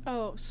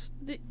 Oh,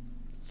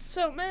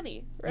 so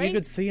many, right? You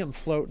could see him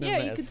floating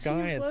in the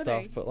sky and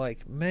stuff, but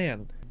like,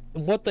 man,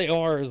 what they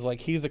are is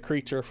like he's a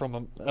creature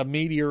from a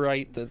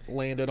meteorite that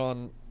landed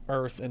on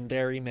Earth in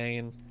Derry,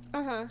 Maine.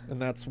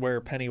 And that's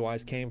where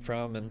Pennywise came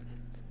from, and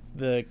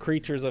the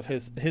creatures of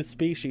his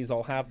species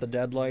all have the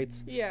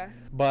deadlights. Yeah.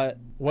 But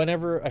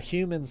whenever a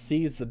human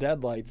sees the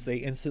deadlights, they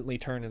instantly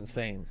turn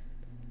insane.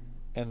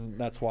 And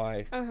that's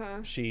why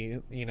she,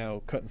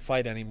 couldn't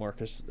fight anymore,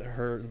 because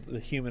the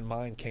human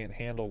mind can't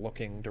handle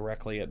looking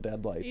directly at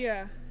deadlights.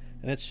 Yeah.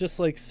 And it's just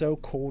like so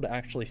cool to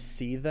actually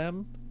see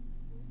them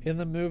in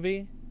the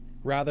movie,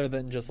 rather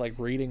than just like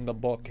reading the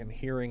book and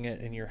hearing it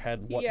in your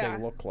head what they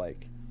look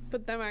like.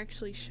 But them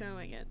actually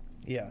showing it.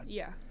 Yeah.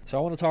 Yeah. So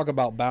I want to talk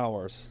about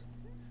Bowers.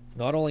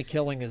 Not only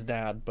killing his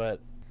dad, but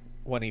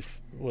when he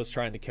was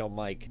trying to kill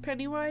Mike.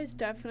 Pennywise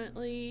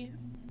definitely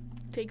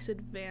takes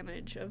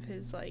advantage of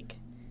his, like...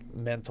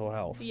 mental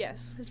health.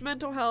 Yes. His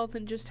mental health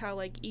and just how,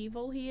 like,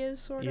 evil he is,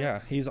 sort of.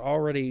 Yeah. He's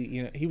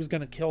already, he was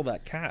going to kill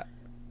that cat.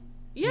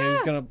 Yeah. He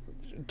was going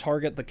to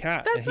target the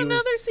cat. That's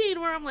another scene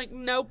where I'm like,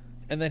 nope.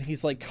 And then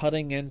he's, like,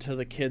 cutting into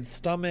the kid's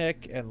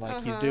stomach, and,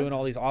 like, he's doing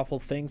all these awful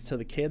things to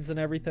the kids and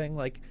everything.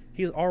 Like,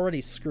 he's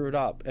already screwed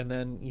up, and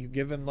then you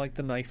give him, like,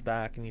 the knife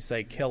back, and you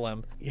say, kill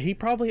him. He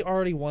probably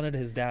already wanted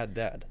his dad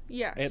dead.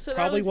 Yeah. It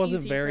probably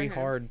wasn't very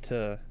hard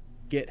to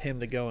get him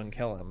to go and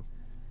kill him.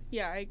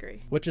 Yeah, I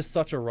agree. Which is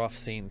such a rough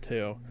scene,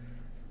 too,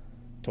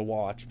 to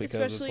watch,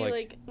 because especially,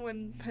 it's like,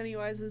 when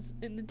Pennywise is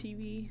in the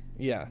TV.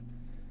 Yeah.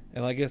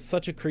 And, like, it's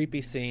such a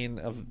creepy scene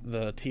of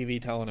the TV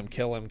telling him,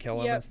 kill him,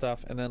 and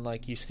stuff. And then,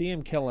 like, you see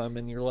him kill him,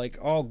 and you're like,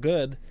 oh,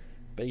 good.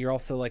 But you're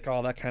also like,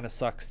 oh, that kind of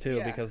sucks,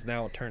 too, because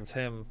now it turns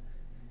him,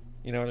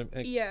 you know what I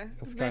mean? Yeah.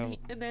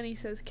 And then he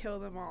says, kill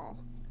them all.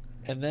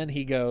 And then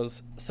he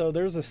goes, so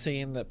there's a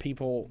scene that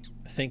people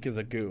think is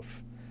a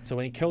goof. So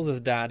when he kills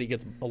his dad, he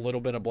gets a little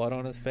bit of blood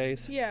on his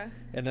face. Yeah.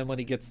 And then when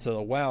he gets to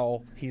the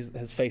well,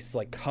 his face is,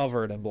 like,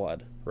 covered in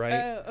blood, right?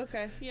 Oh,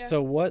 okay, yeah. So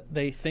what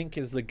they think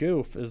is the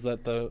goof is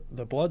that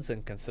the blood's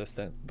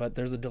inconsistent, but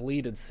there's a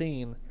deleted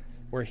scene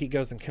where he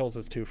goes and kills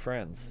his two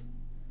friends.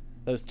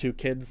 Those two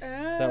kids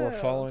that were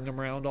following him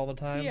around all the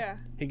time. Yeah.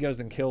 He goes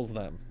and kills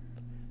them.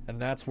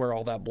 And that's where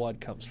all that blood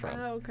comes from.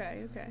 Oh,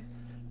 okay.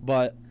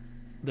 But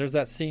there's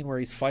that scene where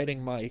he's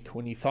fighting Mike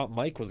when you thought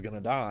Mike was going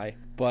to die,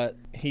 but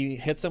he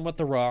hits him with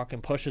the rock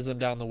and pushes him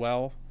down the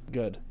well.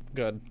 Good.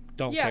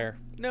 Don't care.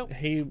 Nope.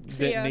 He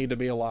didn't need to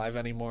be alive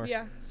anymore.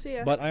 Yeah, see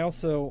ya. But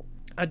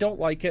I don't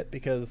like it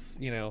because,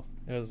 it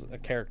was a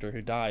character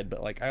who died,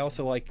 but, like, I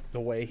also like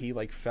the way he,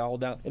 like, fell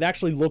down. It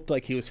actually looked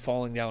like he was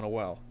falling down a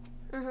well.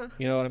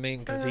 You know what I mean?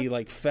 Because he,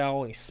 like,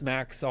 fell and he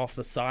smacks off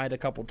the side a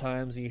couple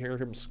times. You hear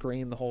him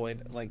scream the whole way.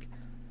 Like,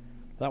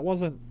 that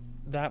wasn't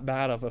that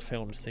bad of a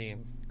filmed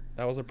scene.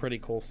 That was a pretty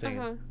cool scene.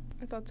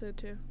 I thought so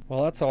too.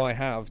 Well, that's all I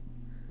have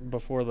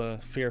before the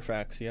fear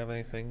facts. You have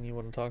anything you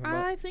want to talk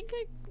about? I think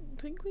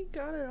we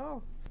got it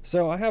all.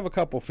 So I have a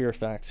couple fear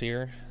facts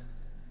here,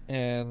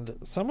 and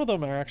some of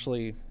them are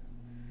actually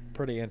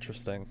pretty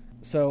interesting.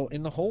 So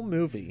in the whole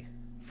movie,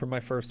 for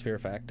my first fear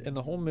fact, in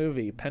the whole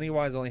movie,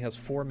 Pennywise only has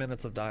 4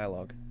 minutes of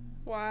dialogue.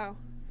 Wow.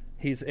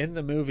 He's in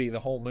the movie,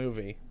 the whole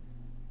movie.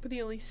 But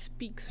he only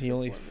speaks for 4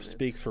 minutes. He only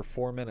speaks for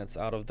 4 minutes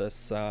out of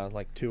this,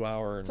 2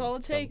 hour. That's all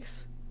it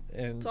takes.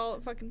 And that's all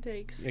it fucking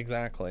takes.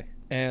 Exactly.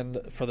 And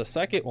for the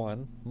second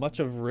one, much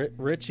of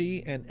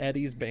Richie and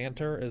Eddie's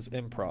banter is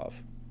improv.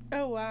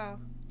 Oh, wow.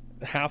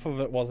 Half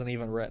of it wasn't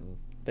even written.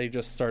 They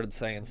just started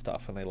saying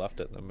stuff and they left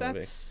it in the movie.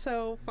 That's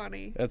so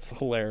funny. It's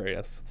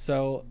hilarious.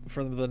 So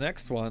for the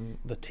next one,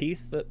 the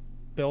teeth that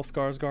Bill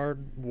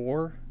Skarsgård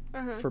wore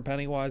for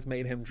Pennywise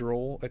made him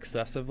drool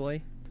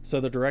excessively. So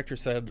the director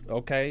said,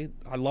 okay,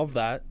 I love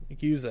that.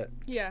 Use it.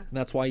 Yeah. And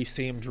that's why you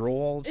see him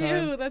drool all the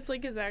time. Ew, that's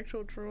like his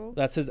actual drool.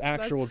 That's his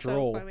actual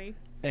drool. So funny.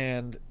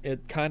 And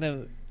it kind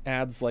of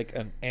adds like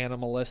an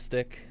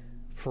animalistic,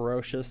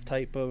 ferocious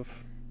type of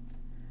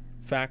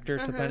factor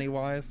to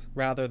Pennywise.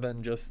 Rather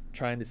than just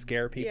trying to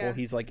scare people,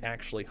 he's like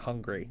actually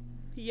hungry.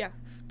 Yeah,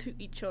 to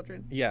eat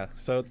children. Yeah,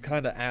 so it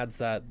kind of adds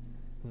that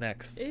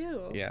next.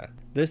 Ew. Yeah.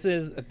 This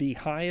is the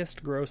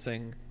highest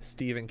grossing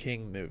Stephen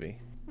King movie.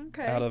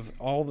 Okay. Out of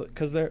all the,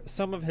 because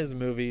some of his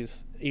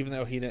movies, even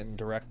though he didn't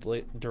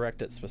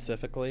direct it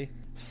specifically,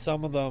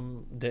 some of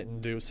them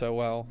didn't do so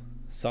well.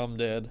 Some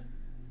did.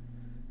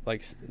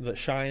 Like The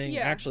Shining.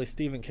 Yeah. Actually,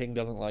 Stephen King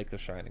doesn't like The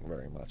Shining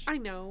very much. I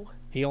know.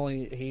 He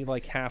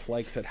like half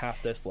likes it,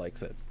 half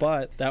dislikes it.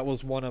 But that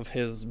was one of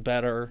his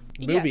better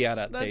movie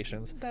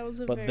adaptations. That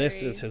was a but very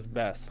this is his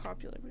best.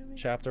 Popular movie.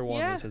 Chapter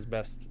 1 is his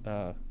best.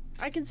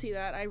 I can see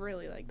that. I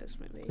really like this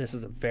movie. This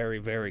is a very,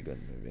 very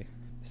good movie.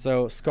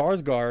 So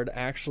Skarsgård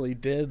actually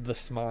did the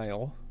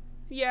smile.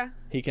 Yeah.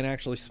 He can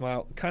actually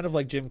smile, kind of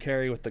like Jim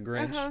Carrey with the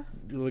Grinch. Uh-huh.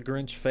 The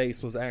Grinch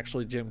face was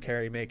actually Jim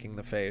Carrey making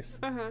the face.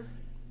 Uh-huh.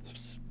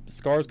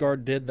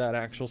 Skarsgård did that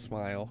actual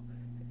smile,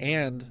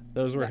 and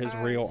those were his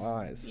real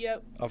eyes.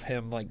 Yep. Of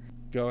him like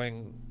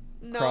going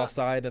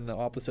cross-eyed in the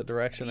opposite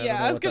direction.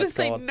 Yeah, I was gonna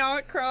say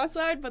not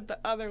cross-eyed, but the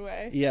other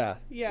way. Yeah.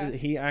 Yeah.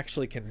 He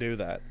actually can do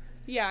that.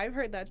 Yeah, I've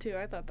heard that too.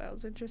 I thought that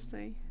was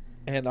interesting.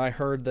 And I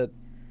heard that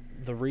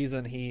the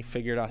reason he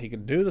figured out he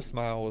could do the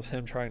smile was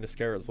him trying to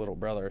scare his little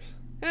brothers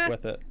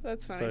with it.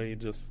 That's funny. So he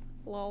just...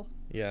 Lol.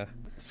 Yeah.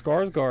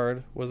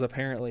 Skarsgård was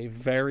apparently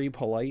very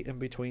polite in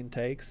between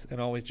takes and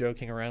always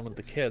joking around with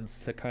the kids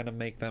to kind of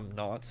make them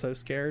not so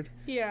scared.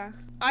 Yeah.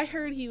 I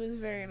heard he was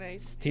very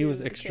nice to He was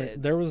the extreme.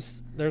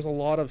 kids. There's a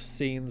lot of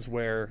scenes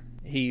where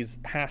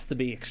has to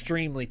be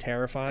extremely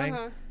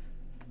terrifying,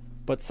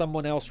 but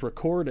someone else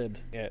recorded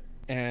it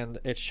and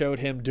it showed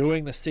him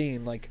doing the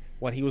scene like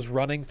when he was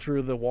running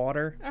through the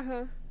water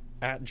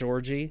at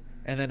Georgie,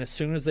 and then as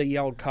soon as they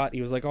yelled cut,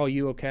 he was like, "Oh,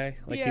 you okay?"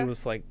 Like he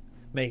was like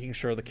making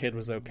sure the kid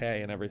was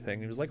okay and everything.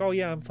 He was like, "Oh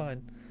yeah, I'm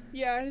fine."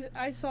 Yeah,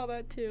 I saw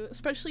that too,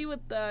 especially with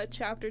the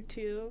chapter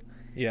 2.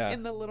 Yeah.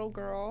 And the little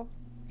girl.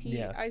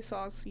 I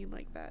saw a scene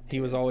like that too.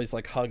 He was always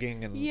like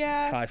hugging and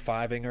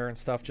high-fiving her and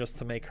stuff just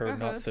to make her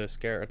not so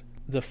scared.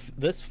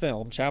 This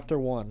film, chapter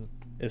 1,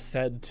 is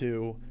said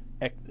to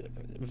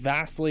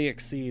vastly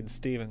exceed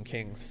Stephen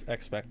King's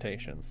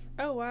expectations.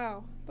 Oh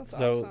wow, that's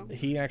awesome. So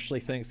he actually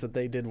thinks that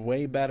they did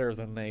way better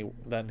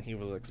than he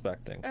was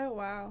expecting. Oh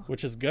wow.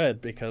 Which is good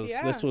because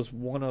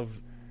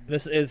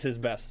this is his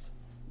best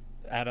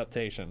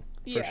adaptation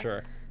for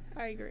sure.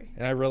 I agree.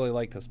 And I really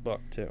like this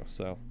book too,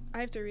 so I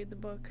have to read the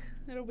book.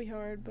 It'll be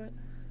hard, but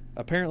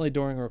apparently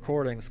during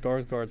recording,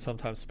 Skarsgård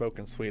sometimes spoke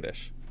in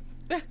Swedish.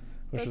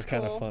 Which is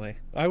kind of funny.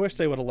 I wish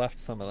they would have left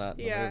some of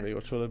that in the movie,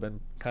 which would have been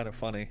kind of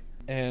funny.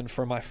 And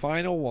for my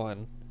final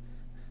one,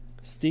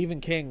 Stephen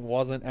King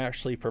wasn't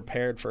actually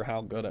prepared for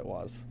how good it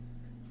was.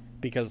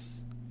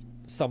 Because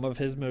some of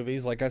his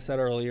movies, like I said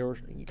earlier,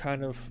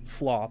 kind of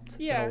flopped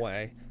in a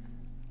way.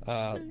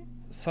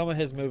 Some of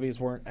his movies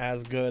weren't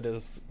as good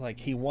as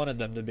like he wanted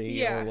them to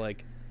be or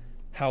like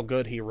how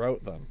good he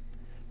wrote them.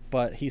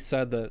 But he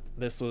said that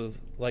this was,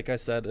 like I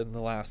said in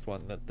the last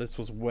one, that this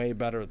was way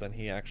better than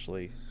he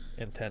actually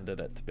intended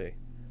it to be,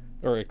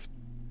 or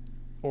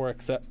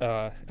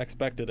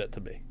expected it to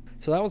be.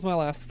 So that was my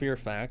last fear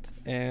fact.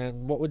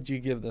 And what would you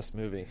give this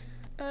movie?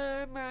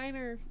 9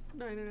 or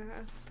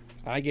 9.5.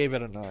 I gave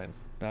it a 9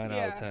 out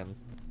of 10.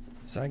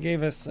 So I gave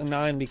this a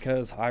 9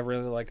 because I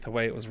really liked the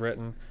way it was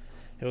written.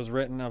 It was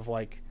written of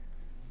like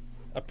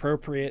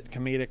appropriate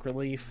comedic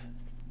relief,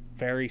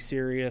 very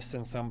serious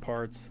in some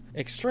parts,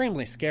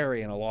 extremely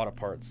scary in a lot of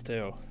parts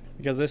too,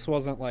 because this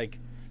wasn't like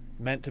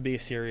meant to be a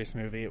serious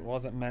movie. It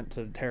wasn't meant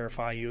to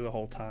terrify you the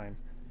whole time.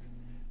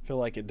 I feel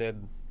like it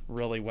did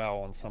really well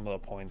on some of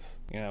the points,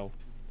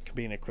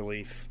 comedic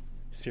relief,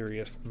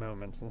 serious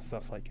moments and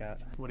stuff like that.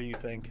 What do you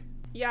think?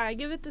 Yeah, I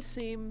give it the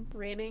same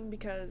rating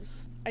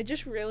because I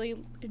just really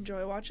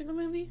enjoy watching the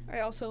movie.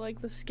 I also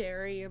like the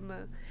scary and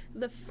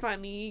the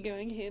funny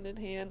going hand in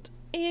hand.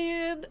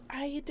 And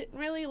I didn't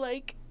really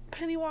like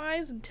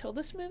Pennywise until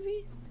this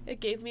movie. It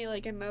gave me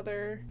like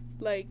another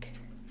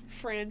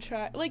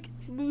franchise,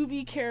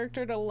 movie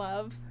character to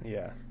love.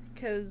 Yeah.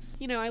 Because,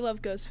 I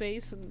love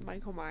Ghostface and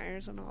Michael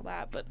Myers and all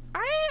that, but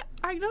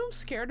I know I'm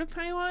scared of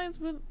Pennywise,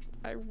 but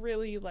I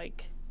really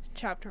like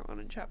chapter 1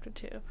 and chapter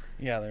 2.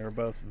 Yeah, they were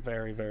both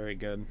very, very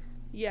good.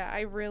 Yeah,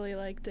 I really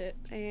liked it,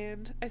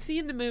 and I've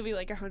seen the movie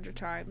 100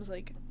 times.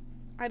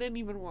 I didn't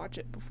even watch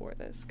it before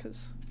this,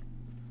 because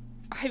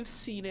I've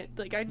seen it.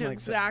 I know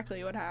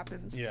exactly what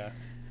happens. Yeah.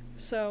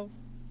 So,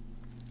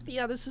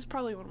 yeah, this is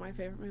probably one of my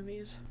favorite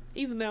movies,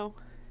 even though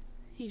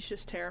he's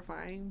just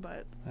terrifying,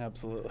 but...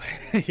 Absolutely.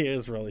 He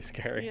is really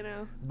scary.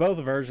 Both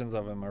versions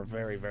of him are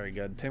very, very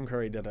good. Tim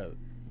Curry did an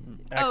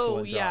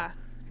excellent job.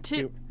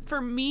 For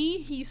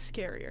me, he's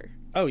scarier.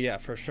 Oh, yeah,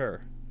 for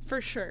sure.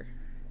 For sure.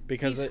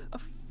 Because he's a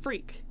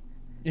freak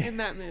in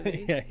that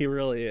movie. Yeah, he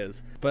really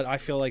is. But I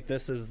feel like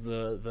this is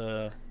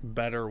the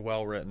better,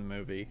 well-written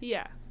movie.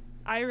 Yeah.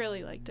 I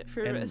really liked it.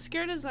 For as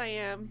scared as I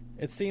am...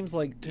 It seems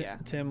like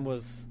Tim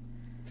was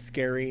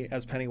scary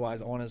as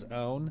Pennywise on his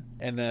own,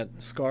 and that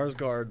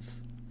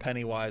Skarsgård's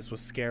Pennywise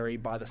was scary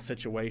by the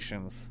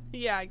situations.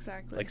 Yeah,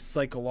 exactly.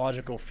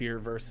 Psychological fear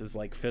versus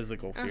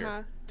physical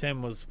fear.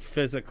 Tim was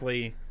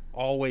physically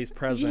always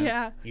present.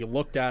 Yeah. You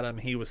looked at him,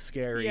 he was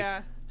scary.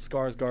 Yeah.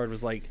 Skarsgård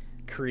was like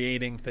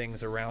creating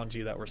things around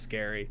you that were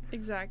scary.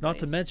 Exactly. Not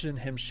to mention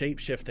him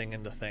shape-shifting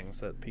into things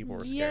that people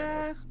were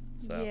scared of.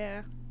 So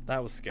yeah.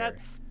 That was scary.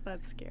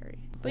 That's scary.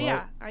 But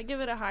yeah, I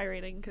give it a high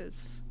rating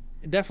because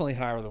definitely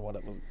higher than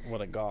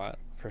what it got,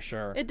 for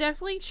sure. It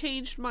definitely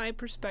changed my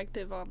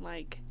perspective on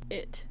like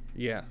it.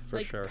 Yeah,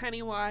 for sure. Like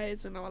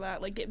Pennywise and all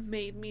that. Like it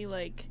made me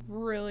like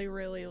really,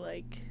 really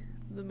like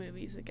the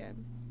movies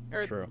again.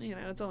 Or True. You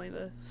know, it's only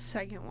the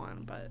second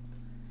one, but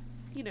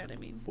you know what I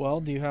mean.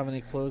 Well, do you have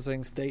any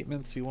closing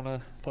statements you want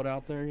to put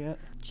out there yet?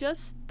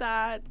 Just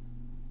that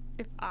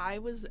if I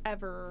was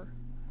ever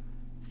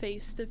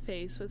face to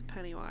face with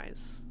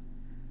Pennywise,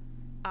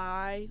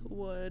 I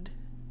would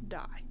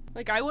die.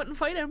 Like, I wouldn't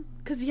fight him,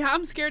 because yeah,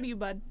 I'm scared of you,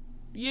 bud.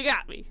 You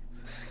got me.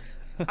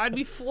 I'd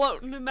be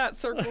floating in that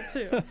circle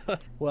too.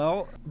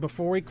 Well,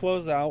 before we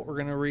close out, we're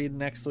going to read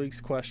next week's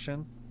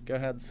question. Go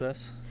ahead,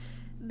 sis.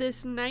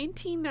 This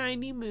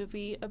 1990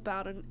 movie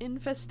about an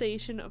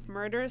infestation of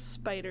murderous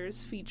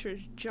spiders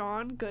features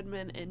John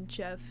Goodman and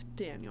Jeff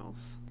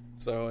Daniels.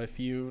 So if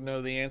you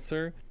know the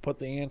answer, put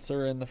the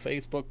answer in the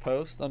Facebook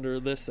post under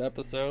this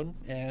episode.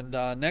 And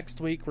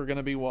next week, we're going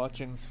to be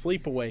watching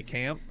Sleepaway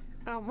Camp.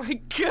 Oh my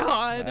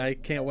god. I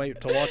can't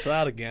wait to watch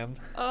that again.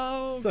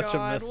 Oh Such god.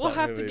 A messed we'll up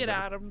have movie, to get but...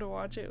 Adam to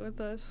watch it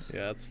with us.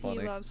 Yeah, that's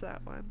funny. He loves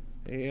that one.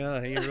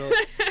 Yeah, he really...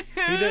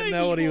 He didn't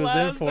know what he was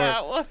in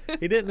for.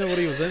 He didn't know what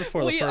he was in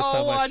for the first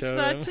time I showed him.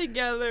 We all watched that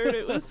together, and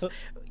it was...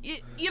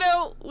 You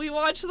know, we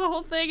watched the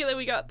whole thing, and then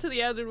we got to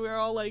the end, and we were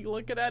all, like,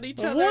 looking at each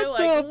other, what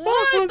like,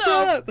 what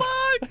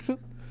the fuck?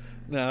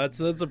 No, it's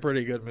a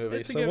pretty good movie.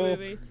 It's a good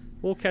movie.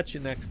 We'll catch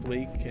you next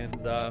week, and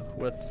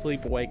with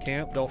Sleepaway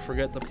Camp, don't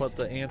forget to put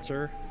the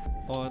answer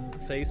on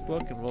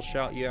Facebook, and we'll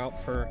shout you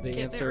out for the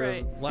answer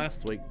of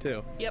last week,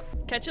 too.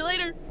 Yep. Catch you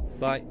later.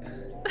 Bye.